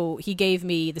 And so he gave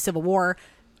me the Civil War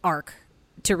arc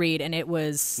to read, and it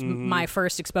was my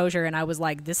first exposure, and I was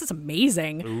like, this is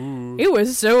amazing. Ooh. It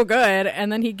was so good.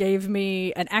 And then he gave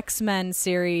me an X-Men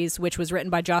series which was written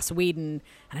by Joss Whedon,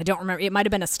 and I don't remember, it might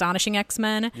have been Astonishing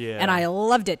X-Men. And I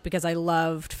loved it because I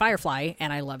loved Firefly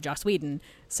and I loved Joss Whedon,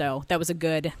 so those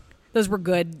were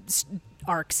good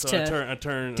arcs so to I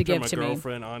turned my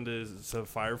girlfriend onto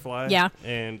Firefly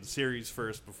and series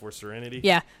first before Serenity.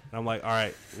 And I'm like, all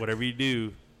right, whatever you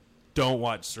do, don't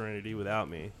watch Serenity without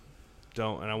me.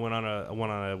 Don't. And I went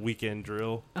on a weekend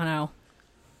drill. Oh no.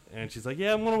 And she's like,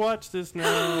 yeah, I'm gonna watch this now.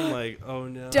 I'm like, oh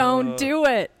no, don't do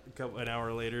it. An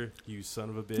hour later, you son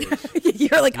of a bitch.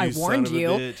 You're like, I warned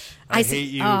you. I hate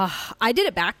you. I did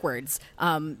it backwards.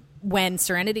 When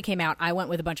Serenity came out, I went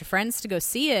with a bunch of friends to go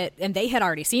see it, and they had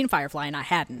already seen Firefly, and I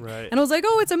hadn't. Right. And I was like,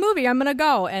 oh, it's a movie, I'm gonna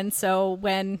go. And so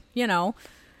when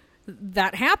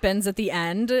that happens at the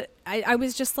end, I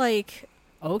was just like,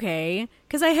 okay,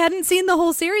 because I hadn't seen the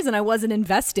whole series and I wasn't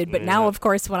invested. But now, of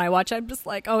course, when I watch, I'm just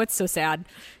like, oh, it's so sad.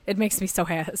 It makes me so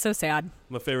sad.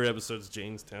 My favorite episode is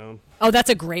Jamestown. Oh,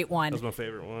 that's a great one. That's my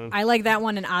favorite one. I like that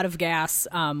one and Out of Gas,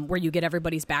 where you get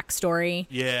everybody's backstory.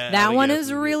 Yeah, that one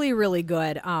is really, really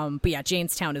good. But yeah,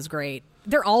 Jamestown is great.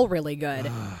 They're all really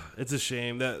good. It's a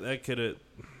shame that could have.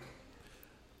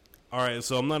 All right,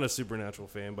 so I'm not a Supernatural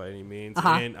fan by any means,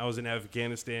 and I was in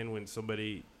Afghanistan when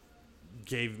somebody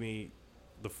gave me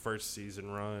the first season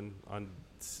run on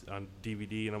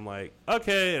DVD, and I'm like,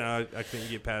 okay, and I couldn't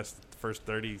get past the first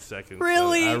 30 seconds.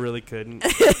 Really? I really couldn't.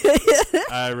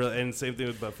 And same thing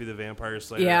with Buffy the Vampire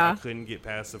Slayer. Yeah. I couldn't get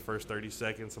past the first 30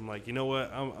 seconds. I'm like, you know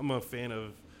what? I'm a fan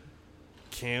of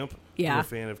camp. Yeah. I'm a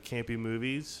fan of campy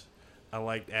movies. I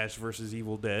liked Ash versus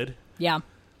Evil Dead. Yeah.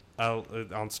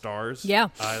 On Stars. Yeah.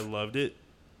 I loved it.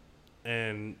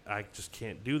 And I just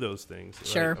can't do those things.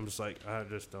 Sure. Like, I'm just like, I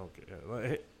just don't get it.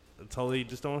 Like, I totally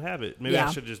just don't have it. Maybe I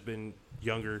should have just been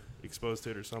younger, exposed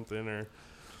to it or something, or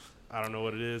I don't know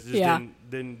what it is. Just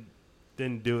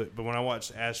didn't do it. But when I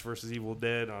watched Ash versus Evil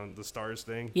Dead on the Stars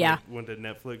thing, went to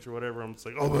Netflix or whatever, I'm just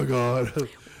like, oh my God,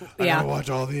 I gotta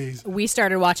watch all these. We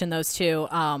started watching those too,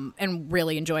 and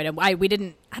really enjoyed it. We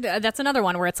didn't. That's another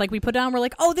one where it's like we put it on, we're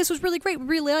like, oh, this was really great, we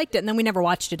really liked it, and then we never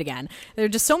watched it again. There are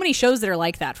just so many shows that are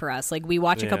like that for us. Like we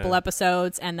watch a couple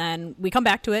episodes and then we come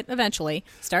back to it eventually.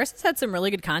 Stars has had some really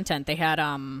good content. They had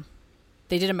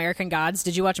They did American Gods.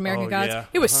 Did you watch American Gods? Yeah.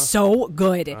 It was so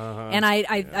good. And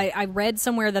I read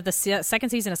somewhere that the second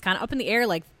season is kind of up in the air.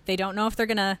 Like, they don't know if they're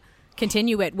going to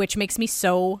continue it, which makes me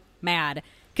so mad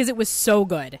because it was so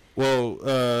good. Well,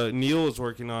 Neil is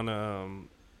working on,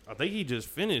 I think he just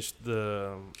finished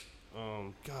the,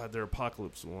 their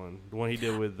Apocalypse one. The one he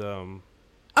did with, Good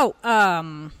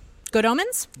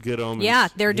Omens? Good Omens. Yeah,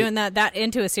 they're doing that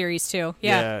into a series too.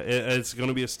 Yeah. It's going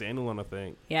to be a standalone, I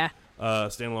think. Yeah.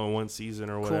 Standalone one season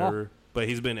or whatever. Cool. But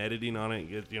he's been editing on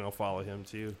it. Follow him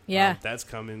too. Yeah. That's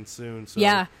coming soon. So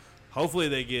yeah. Hopefully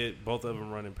they get both of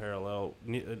them running parallel.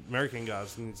 American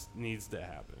Gods needs to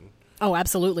happen. Oh,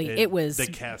 absolutely. The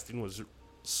casting was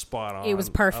spot on. It was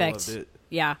perfect. I loved it.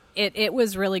 Yeah, it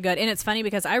was really good. And it's funny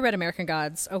because I read American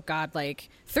Gods,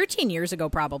 13 years ago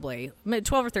probably,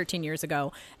 12 or 13 years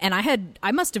ago. And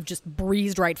I must have just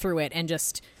breezed right through it and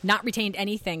just not retained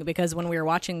anything because when we were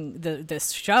watching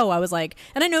this show, I was like,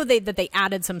 and I know that they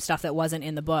added some stuff that wasn't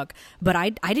in the book, but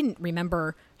I didn't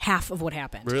remember half of what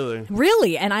happened.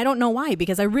 Really. And I don't know why,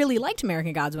 because I really liked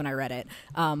American Gods when I read it.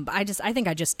 I think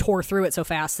I just tore through it so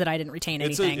fast that I didn't retain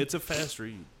anything. It's a fast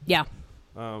read. Yeah.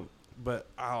 But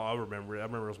I remember it. I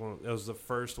remember it was the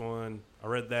first one. I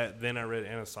read that. Then I read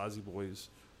Anasazi Boys.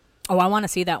 Oh, I want to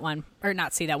see that one. Or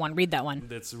not see that one. Read that one.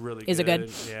 That's really good. Is it good?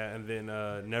 Yeah, and then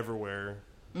Neverwhere.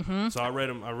 Mm-hmm. So I read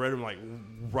them like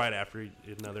right after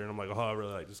another, and I'm like, oh, I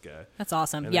really like this guy. That's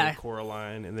awesome. And then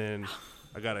Coraline, and then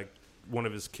I got one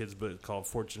of his kids' books called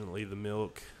Fortunately the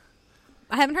Milk.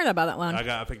 I haven't heard about that one.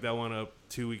 I picked that one up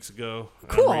 2 weeks ago.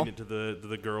 Cool. I'm reading it to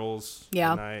the girls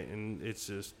tonight, and he's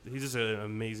just an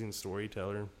amazing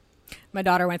storyteller. My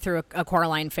daughter went through a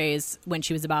Coraline phase when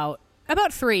she was about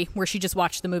 3, where she just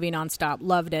watched the movie nonstop,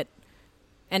 loved it,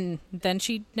 and then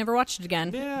she never watched it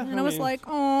again. Yeah, and I was like,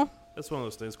 oh. That's one of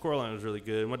those things. Coraline was really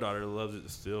good. My daughter loves it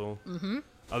still. Mm-hmm.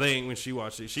 I think when she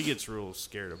watched it, she gets real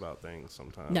scared about things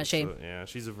sometimes. Does she? So, yeah,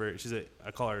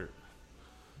 I call her,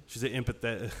 she's an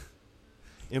empathetic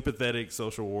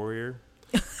social warrior.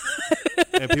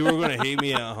 And people are going to hate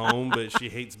me at home, but she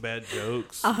hates bad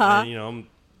jokes. And, I'm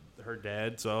her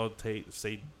dad, so I'll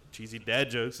say cheesy dad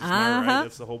jokes. It's not right.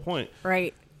 That's the whole point.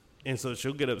 Right. And so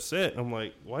she'll get upset. I'm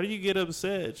like, why do you get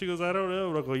upset? She goes, I don't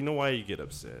know. I go, you know why you get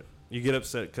upset? You get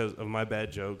upset because of my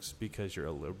bad jokes because you're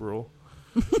a liberal.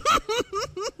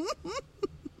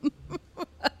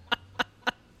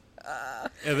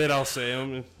 And then I'll say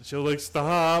them, and she'll like,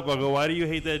 stop. I'll go, why do you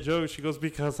hate that joke? She goes,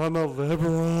 because I'm a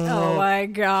liberal. Oh, my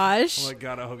gosh. Oh, my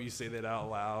God, I hope you say that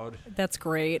out loud. That's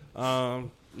great.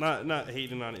 Not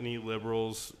hating on any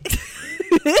liberals.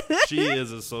 She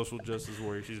is a social justice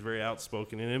warrior. She's very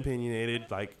outspoken and opinionated.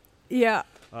 Yeah.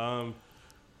 But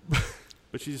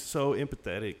she's so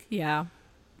empathetic. Yeah.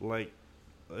 Like,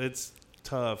 it's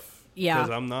tough. Yeah. Because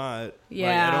I'm not.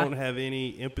 Yeah. Like, I don't have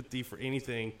any empathy for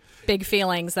anything. Big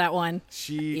feelings, that one.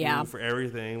 She for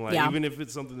everything. Like, even if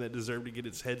it's something that deserved to get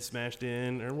its head smashed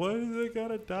in, or why do they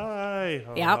gotta die?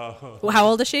 Yeah. Well, how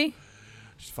old is she?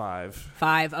 She's 5.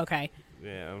 5, okay.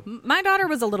 Yeah. My daughter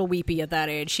was a little weepy at that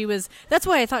age. That's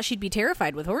why I thought she'd be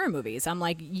terrified with horror movies. I'm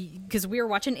like, because we were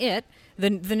watching It, the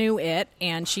new It,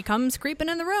 and she comes creeping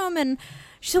in the room and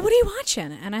she said, what are you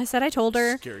watching? And I said, I told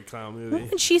her. Scary clown movie.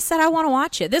 And she said, I want to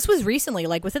watch it. This was recently,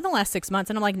 like within the last 6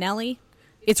 months. And I'm like, Nellie,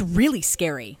 it's really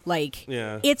scary. Like,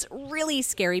 it's really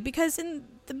scary because in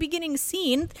the beginning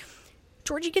scene,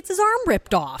 Georgie gets his arm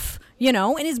ripped off,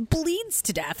 and he bleeds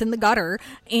to death in the gutter.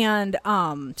 And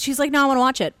she's like, no, I want to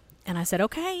watch it. And I said,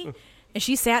 okay. And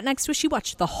she sat next to us. She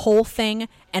watched the whole thing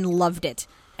and loved it.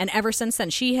 And ever since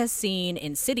then, she has seen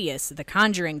Insidious, The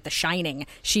Conjuring, The Shining.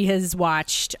 She has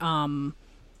watched the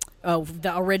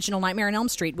original Nightmare on Elm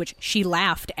Street, which she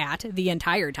laughed at the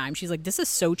entire time. She's like, this is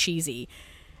so cheesy.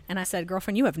 And I said,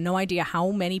 girlfriend, you have no idea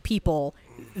how many people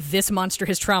this monster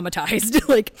has traumatized.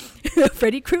 Like,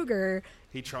 Freddy Krueger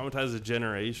He traumatized a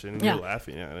generation. And Yeah. You're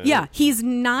laughing at it. Yeah, he's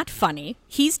not funny.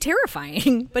 He's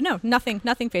terrifying. But no, nothing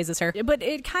phases her. But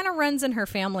it kind of runs in her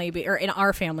family, or in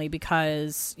our family,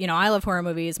 because, you know, I love horror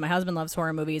movies. My husband loves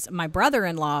horror movies. My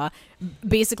brother-in-law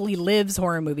basically lives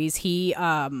horror movies. He,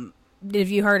 have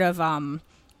you heard of,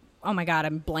 oh my God,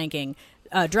 I'm blanking.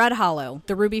 Dread Hollow,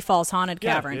 the Ruby Falls Haunted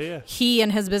Cavern. Yeah. He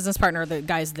and his business partner are the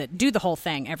guys that do the whole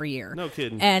thing every year. No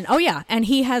kidding. And oh yeah, and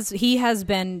he has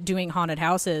been doing haunted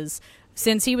houses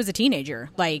since he was a teenager.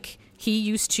 Like, he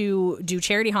used to do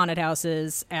charity haunted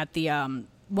houses at the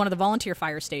one of the volunteer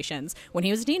fire stations when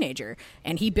he was a teenager,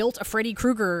 and he built a Freddy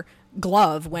Krueger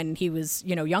glove when he was,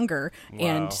 you know, younger. Wow.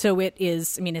 And so it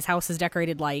is. I mean, his house is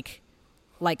decorated like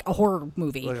a horror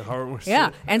movie. Like a horror movie.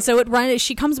 Yeah, and so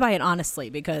she comes by it honestly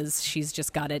because she's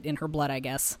just got it in her blood, I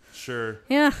guess. Sure.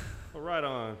 Yeah. Well, right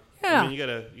on. Yeah. I mean, you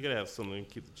gotta have something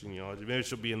to keep the genealogy. Maybe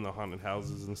she'll be in the haunted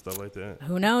houses and stuff like that.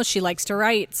 Who knows? She likes to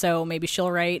write, so maybe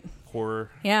she'll write.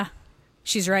 Horror. Yeah.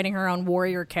 She's writing her own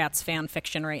Warrior Cats fan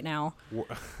fiction right now.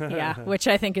 Yeah, which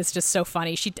I think is just so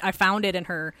funny. I found it in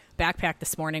her backpack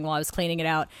this morning while I was cleaning it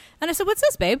out, and I said, "What's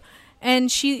this, babe?"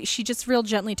 And she just real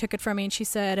gently took it from me, and she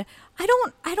said, I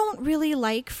don't really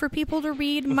like for people to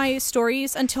read my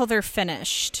stories until they're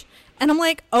finished." And I'm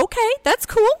like, okay, that's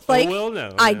cool. Like, well,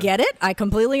 no, I yeah. get it. I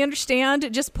completely understand.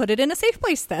 Just put it in a safe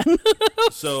place then.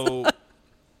 So,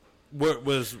 what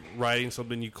was writing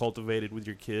something you cultivated with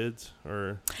your kids,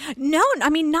 or? No,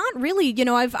 I mean, not really. You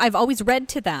know, I've always read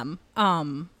to them.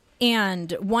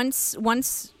 And once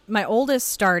my oldest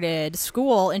started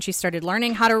school and she started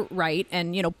learning how to write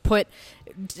and, you know, put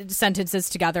sentences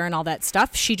together and all that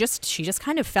stuff, she just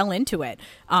kind of fell into it.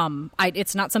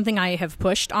 It's not something I have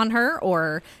pushed on her,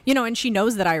 or, you know, and she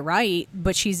knows that I write,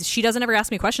 but she doesn't ever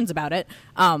ask me questions about it.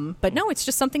 But no, it's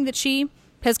just something that she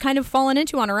has kind of fallen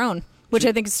into on her own, which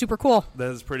I think is super cool.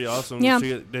 That is pretty awesome. Yeah.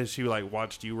 Did she like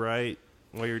watched you write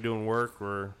while you're doing work,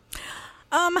 or?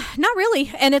 Not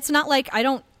really. And it's not like I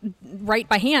don't write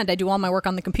by hand. I do all my work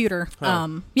on the computer. Huh.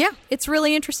 Yeah, it's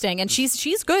really interesting. And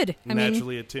she's good. I mean,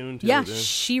 Naturally attuned to yeah, it. Then.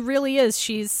 she really is.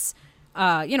 She's,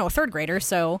 you know, a third grader.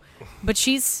 So, but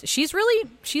she's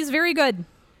very good.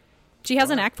 She has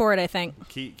an knack for it, I think.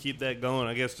 Keep that going.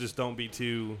 I guess just don't be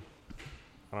too,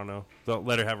 I don't know. Don't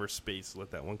let her have her space.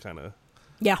 Let that one kind of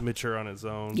mature on its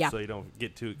own. Yeah. So you don't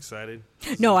get too excited.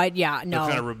 No, no. They'll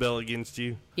kind of rebel against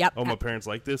you. Yep. Oh, my parents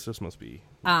like this. This must be.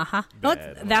 Well,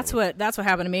 that's what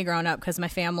happened to me growing up, because my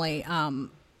family,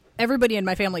 everybody in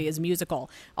my family is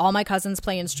musical. All my cousins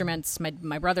play instruments.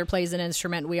 My brother plays an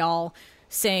instrument. We all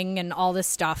sing and all this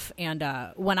stuff. And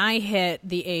when I hit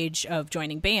the age of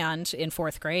joining band in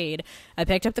 4th grade, I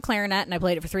picked up the clarinet and I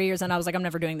played it for 3 years, and I was like, I'm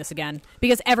never doing this again,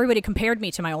 because everybody compared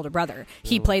me to my older brother.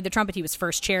 He played the trumpet. He was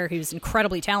first chair. He was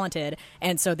incredibly talented.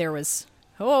 And so there was,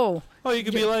 you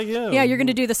could be like him. yeah, you're going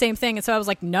to do the same thing. And so I was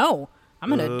like, no, I'm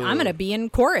going to be in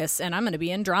chorus and I'm going to be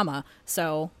in drama.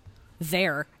 So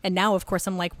there. And now, of course,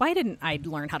 I'm like, why didn't I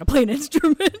learn how to play an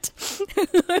instrument?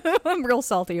 I'm real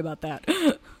salty about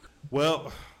that.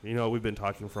 Well, you know, we've been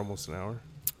talking for almost an hour.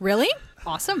 Really?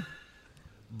 Awesome.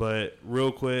 But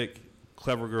real quick,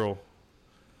 Clever Girl,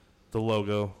 the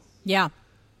logo. Yeah.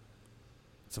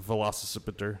 It's a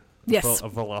velociraptor. Yes. A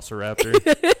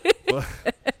velociraptor.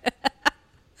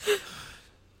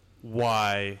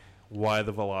 Why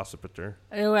the velociraptor?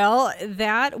 Well,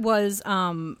 that was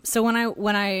so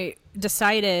when I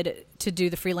decided to do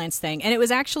the freelance thing, and it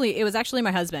was actually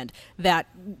my husband that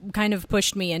kind of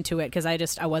pushed me into it, because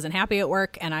I wasn't happy at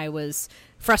work and I was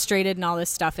frustrated and all this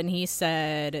stuff, and he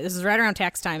said, this is right around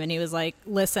tax time, and he was like,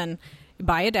 listen,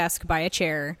 buy a desk, buy a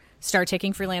chair, start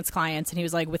taking freelance clients, and he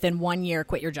was like, within 1 year,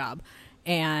 quit your job.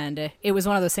 And it was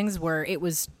one of those things where it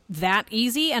was that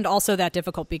easy and also that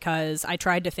difficult, because I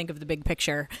tried to think of the big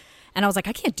picture. And I was like,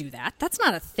 I can't do that. That's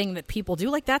not a thing that people do.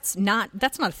 Like, that's not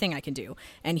a thing I can do.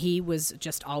 And he was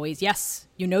just always, yes,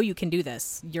 you know, you can do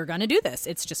this. You're going to do this.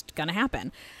 It's just going to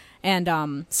happen.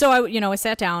 And so I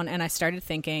sat down and I started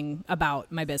thinking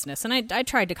about my business. And I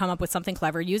tried to come up with something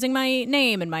clever using my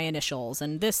name and my initials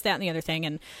and this, that, and the other thing.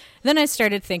 And then I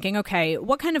started thinking, okay,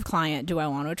 what kind of client do I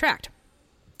want to attract?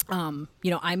 I'm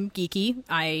geeky.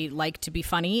 I like to be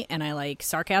funny and I like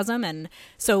sarcasm. And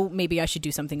so maybe I should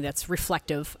do something that's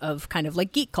reflective of kind of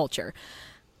like geek culture.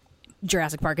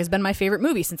 Jurassic Park has been my favorite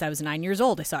movie since I was 9 years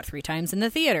old. I saw it 3 times in the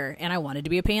theater, and I wanted to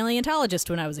be a paleontologist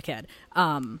when I was a kid.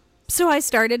 So I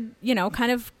started,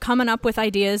 kind of coming up with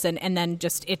ideas, and then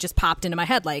it just popped into my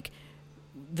head, like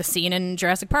the scene in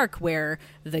Jurassic Park where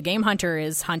the game hunter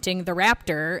is hunting the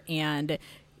raptor and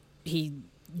he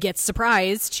gets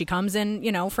surprised. She comes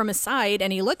in, from his side,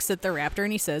 and he looks at the raptor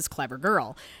and he says, "Clever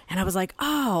girl." And I was like,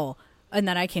 oh, and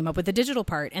then I came up with the digital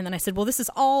part. And then I said, well, this is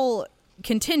all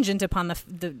contingent upon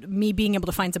the me being able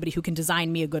to find somebody who can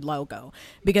design me a good logo,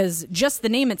 because just the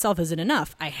name itself isn't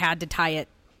enough. I had to tie it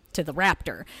to the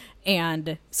Raptor.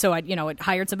 And so I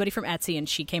hired somebody from Etsy, and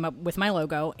she came up with my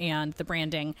logo and the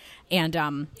branding,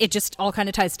 and it just all kind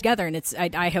of ties together.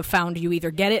 And I have found you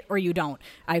either get it or you don't.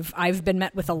 I've been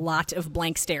met with a lot of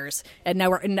blank stares at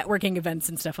networking events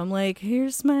and stuff. I'm like,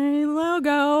 here's my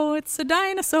logo. It's a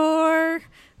dinosaur.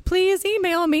 Please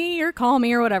email me or call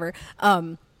me or whatever.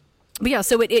 But yeah,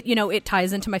 so it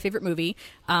ties into my favorite movie.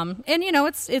 And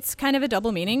it's kind of a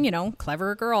double meaning,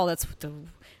 clever girl. That's the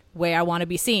way I want to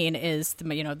be seen, is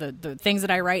the things that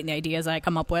I write and the ideas I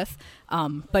come up with.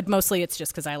 But mostly it's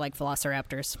just because I like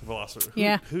velociraptors.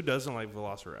 Yeah. Who doesn't like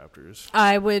velociraptors?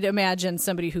 I would imagine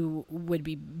somebody who would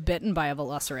be bitten by a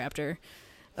velociraptor.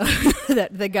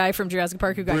 The guy from Jurassic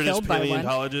Park who got British killed by one.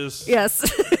 paleontologists. Yes.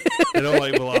 They don't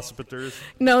like velociraptors.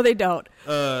 No, they don't.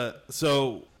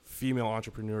 So female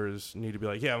entrepreneurs need to be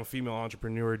like, yeah, I'm a female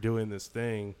entrepreneur doing this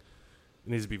thing. It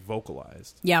needs to be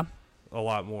vocalized. Yeah. A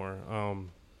lot more.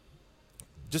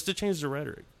 Just to change the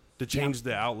rhetoric, to change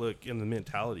the outlook and the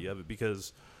mentality of it,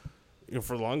 because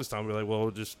for the longest time we're like, well,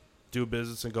 just do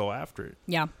business and go after it.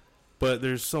 Yeah. But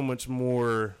there's so much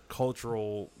more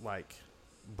cultural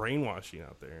brainwashing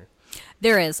out there.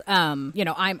 There is. I'm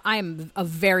a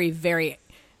very, very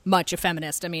much a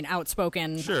feminist. I mean,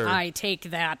 outspoken. Sure. I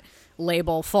take that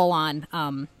label full on.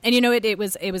 And it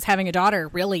was having a daughter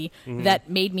really that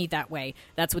made me that way.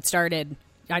 That's what started.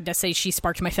 I'd just say she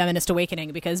sparked my feminist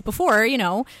awakening, because before,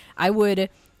 I would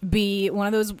be one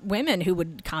of those women who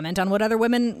would comment on what other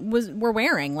women were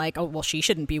wearing, like, oh, well, she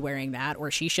shouldn't be wearing that, or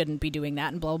she shouldn't be doing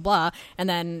that, and blah, blah. And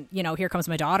then, here comes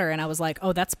my daughter, and I was like,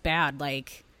 oh, that's bad.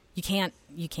 Like, you can't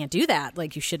do that.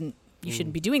 Like, you shouldn't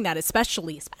be doing that,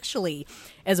 especially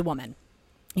as a woman.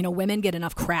 Women get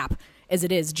enough crap as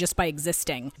it is just by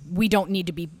existing. We don't need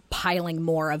to be piling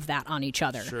more of that on each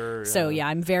other. Sure, yeah. So yeah,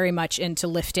 I'm very much into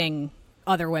lifting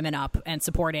other women up and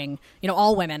supporting,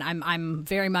 all women. I'm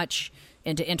very much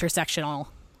into intersectional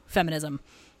feminism.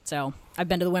 So I've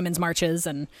been to the women's marches,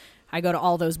 and I go to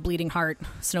all those bleeding heart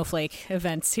snowflake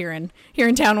events here in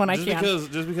town when I can.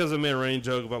 Just because I made a running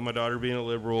joke about my daughter being a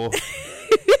liberal.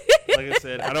 Like I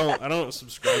said, I don't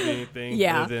subscribe to anything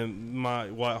other than my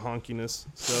white honkiness.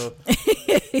 So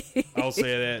I'll say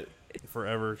that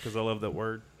forever because I love that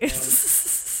word.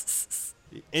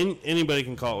 Anybody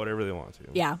can call it whatever they want to.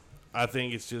 Yeah. I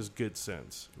think it's just good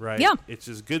sense, right? Yeah. It's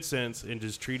just good sense and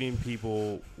just treating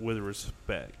people with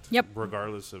respect. Yep.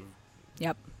 Regardless of,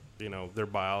 their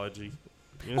biology.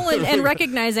 Well, and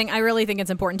recognizing, I really think it's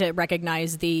important to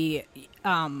recognize the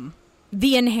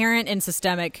inherent and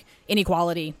systemic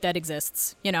inequality that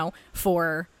exists,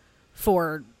 for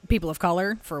people of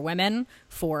color, for women,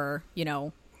 for,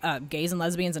 gays and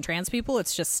lesbians and trans people.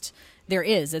 It's just, there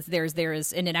is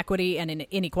an inequity and an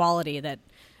inequality that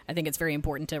I think it's very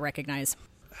important to recognize.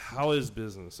 How is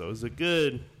business? So is it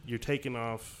good? You're taking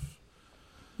off.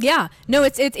 Yeah, no,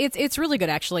 it's really good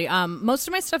actually. Most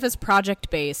of my stuff is project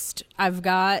based. I've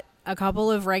got a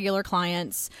couple of regular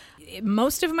clients.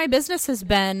 Most of my business has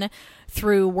been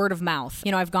through word of mouth.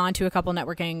 I've gone to a couple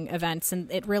networking events,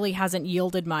 and it really hasn't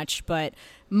yielded much, but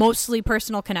mostly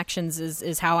personal connections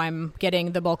is how I'm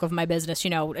getting the bulk of my business.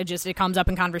 It comes up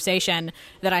in conversation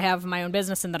that I have my own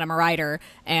business and that I'm a writer,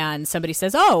 and somebody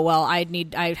says, oh, well,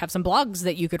 I have some blogs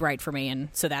that you could write for me. And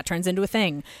so that turns into a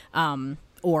thing.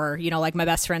 Or, like my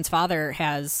best friend's father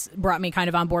has brought me kind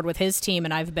of on board with his team,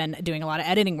 and I've been doing a lot of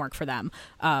editing work for them,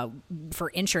 for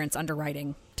insurance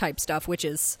underwriting type stuff, which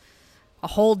is a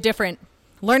whole different,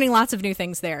 learning lots of new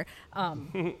things there.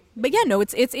 But yeah, no,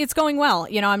 it's going well.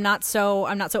 I'm not so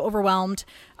overwhelmed,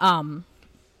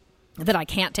 that I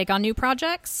can't take on new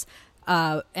projects.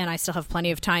 And I still have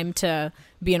plenty of time to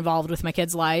be involved with my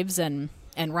kids' lives and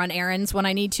run errands when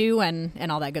I need to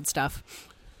and all that good stuff.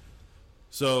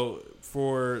 So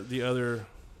for the other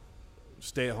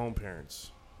stay-at-home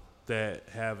parents that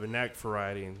have a knack for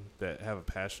writing, that have a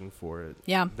passion for it,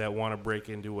 that want to break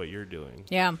into what you're doing,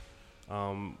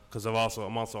 because I'm also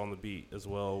on the beat as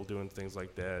well, doing things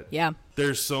like that. Yeah,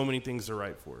 there's so many things to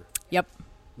write for. Yep,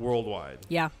 worldwide.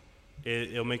 Yeah,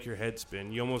 it'll make your head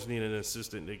spin. You almost need an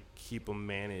assistant to keep them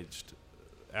managed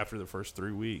after the first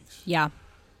 3 weeks. Yeah.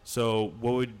 So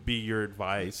what would be your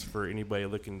advice for anybody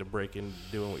looking to break into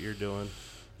doing what you're doing?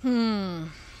 Not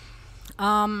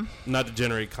to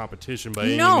generate competition by any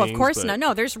means. No, of course not.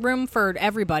 No, there's room for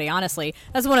everybody, honestly.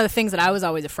 That's one of the things that I was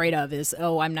always afraid of is,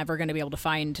 I'm never going to be able to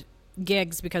find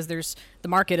gigs because the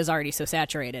market is already so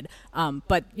saturated.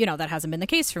 But that hasn't been the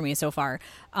case for me so far.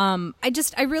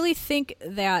 I really think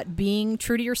that being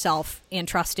true to yourself and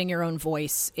trusting your own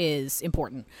voice is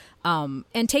important.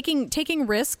 And taking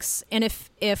risks. And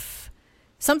if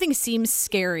something seems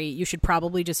scary, you should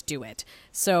probably just do it.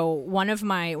 So one of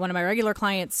my regular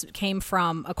clients came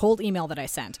from a cold email that I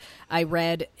sent. I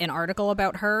read an article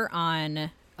about her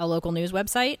on a local news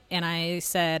website, and I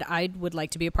said I would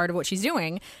like to be a part of what she's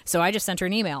doing. So I just sent her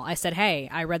an email. I said, hey,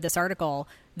 I read this article.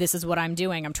 This is what I'm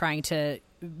doing. I'm trying to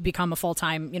become a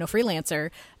full-time,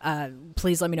 freelancer.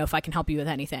 Please let me know if I can help you with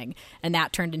anything. And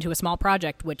that turned into a small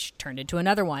project, which turned into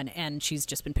another one. And she's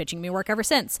just been pitching me work ever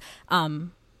since.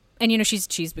 And,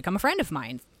 she's become a friend of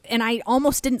mine. And I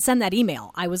almost didn't send that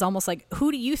email. I was almost like,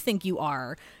 who do you think you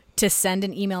are to send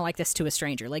an email like this to a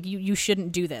stranger? Like, you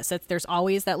shouldn't do this. There's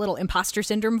always that little imposter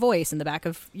syndrome voice in the back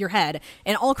of your head,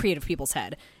 and all creative people's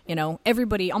head.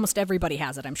 Almost everybody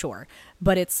has it, I'm sure.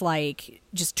 But it's like,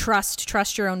 just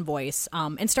trust your own voice,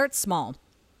 and start small.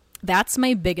 That's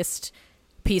my biggest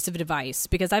piece of advice,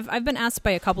 because I've been asked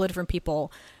by a couple of different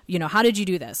people, how did you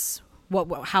do this?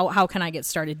 How can I get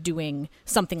started doing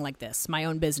something like this, my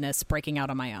own business, breaking out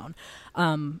on my own?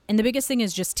 And the biggest thing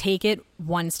is just take it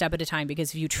one step at a time,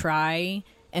 because if you try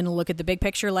and look at the big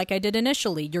picture like I did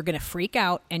initially, you're going to freak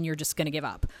out and you're just going to give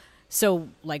up. So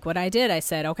like what I did, I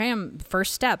said, okay,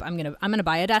 first step, I'm going to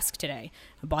buy a desk today.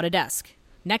 I bought a desk.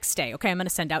 Next day, okay, I'm going to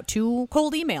send out 2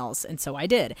 cold emails. And so I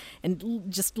did. And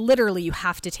just literally you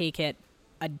have to take it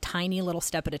a tiny little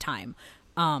step at a time.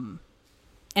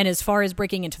 And as far as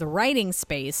breaking into the writing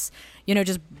space,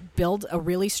 just build a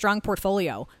really strong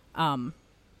portfolio. And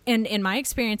in my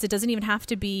experience, it doesn't even have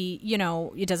to be,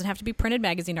 it doesn't have to be printed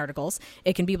magazine articles.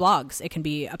 It can be blogs. It can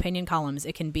be opinion columns.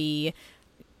 It can be,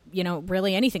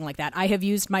 really anything like that. I have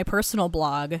used my personal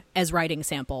blog as writing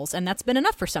samples, and that's been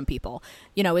enough for some people.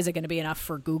 Is it going to be enough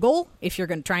for Google? If you're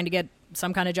trying to get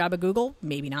some kind of job at Google,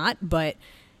 maybe not. But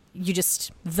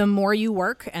the more you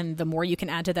work and the more you can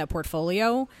add to that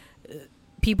portfolio,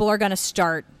 people are going to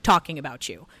start talking about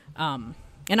you. And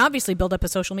obviously build up a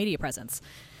social media presence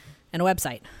and a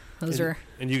website.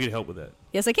 And you can help with that.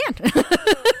 Yes, I can.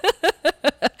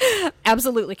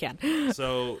 Absolutely can.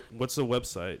 So what's the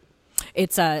website?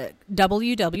 It's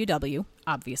www,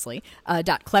 obviously,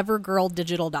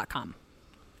 .clevergirldigital.com.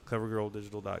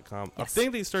 Clevergirldigital.com. Yes. I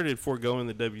think they started foregoing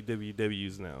the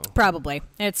wwws now. Probably.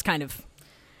 It's kind of,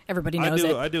 everybody knows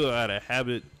it. I do it out of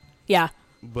habit. Yeah.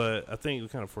 But I think we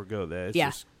kind of forego that. It's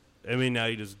Yeah. just, now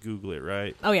you just Google it,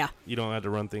 right? Oh, yeah. You don't have to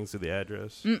run things through the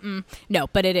address. No,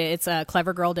 but it's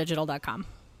clevergirldigital.com.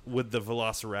 With the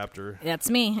Velociraptor. That's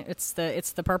me. It's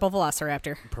the purple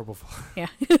Velociraptor. Purple. Yeah.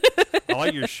 I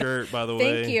like your shirt, by the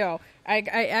way. Thank you. I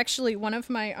actually, one of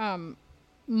my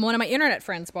internet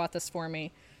friends bought this for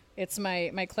me. It's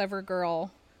my Clever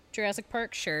Girl Jurassic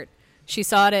Park shirt. She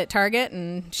saw it at Target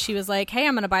and she was like, "Hey,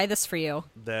 I'm going to buy this for you."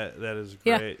 That is great.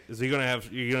 Yeah. Is you're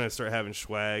going to start having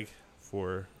swag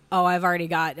for? Oh, I've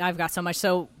got so much.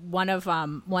 So one of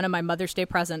my Mother's Day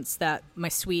presents that my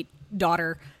sweet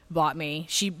daughter bought me,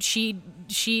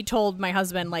 she told my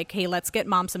husband, like, "Hey, let's get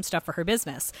mom some stuff for her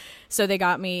business." So they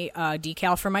got me a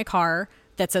decal for my car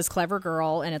that says Clever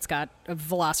Girl, and it's got a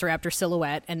Velociraptor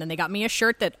silhouette. And then they got me a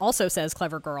shirt that also says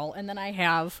Clever Girl. And then I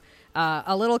have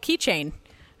a little keychain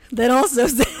that also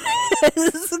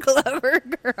says Clever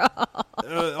Girl.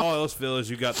 All else, Phil, is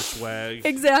you got the swag.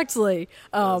 Exactly.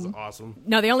 That's awesome.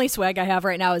 No, the only swag I have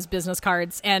right now is business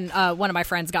cards. And one of my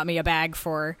friends got me a bag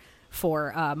for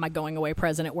my going away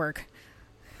present at work,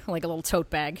 like a little tote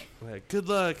bag. Like, good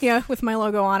luck. Yeah, with my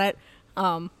logo on it.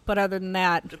 But other than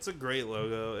that, it's a great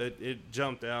logo. It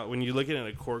jumped out when you look at it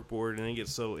a cork board and it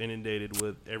gets so inundated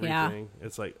with everything. Yeah.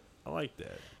 It's like, I like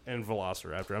that. And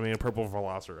Velociraptor. I mean, a purple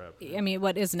Velociraptor. I mean,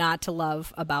 what is not to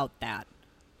love about that?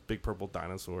 Big purple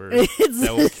dinosaur.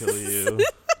 That will kill you.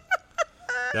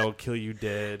 That will kill you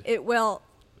dead. It will,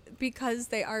 because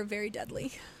they are very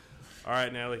deadly. All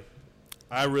right, Natalie.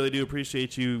 I really do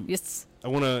appreciate you. Yes. I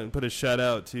want to put a shout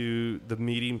out to the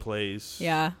meeting place.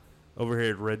 Yeah. Over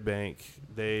here at Red Bank.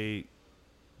 I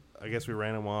guess we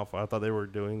ran them off. I thought they were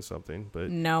doing something, but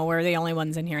no, we're the only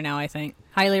ones in here now, I think.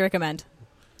 Highly recommend.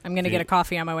 I'm going to get a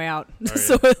coffee on my way out. Right.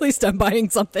 So at least I'm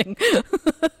buying something.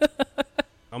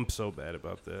 I'm so bad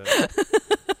about that.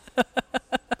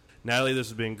 Natalie, this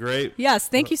has been great. Yes,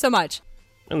 thank you so much.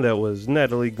 And that was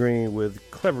Natalie Green with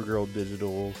Clever Girl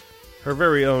Digital, her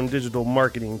very own digital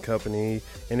marketing company.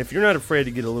 And if you're not afraid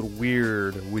to get a little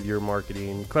weird with your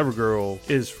marketing, Clever Girl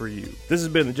is for you. This has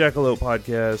been the Jackalope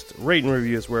Podcast. Rate and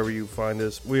review us wherever you find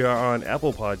us. We are on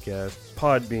Apple Podcasts,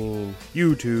 Podbean,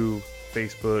 YouTube,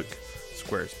 Facebook,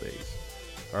 Squarespace.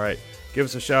 All right. Give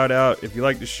us a shout out if you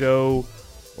like the show,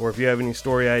 or if you have any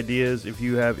story ideas. If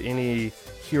you have any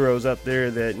heroes out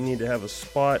there that need to have a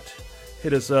spot,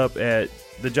 hit us up at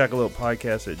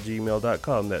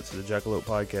thejackalope@gmail.com. That's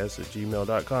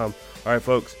thejackalope@gmail.com. All right,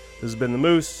 folks. This has been the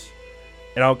Moose,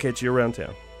 and I'll catch you around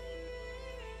town.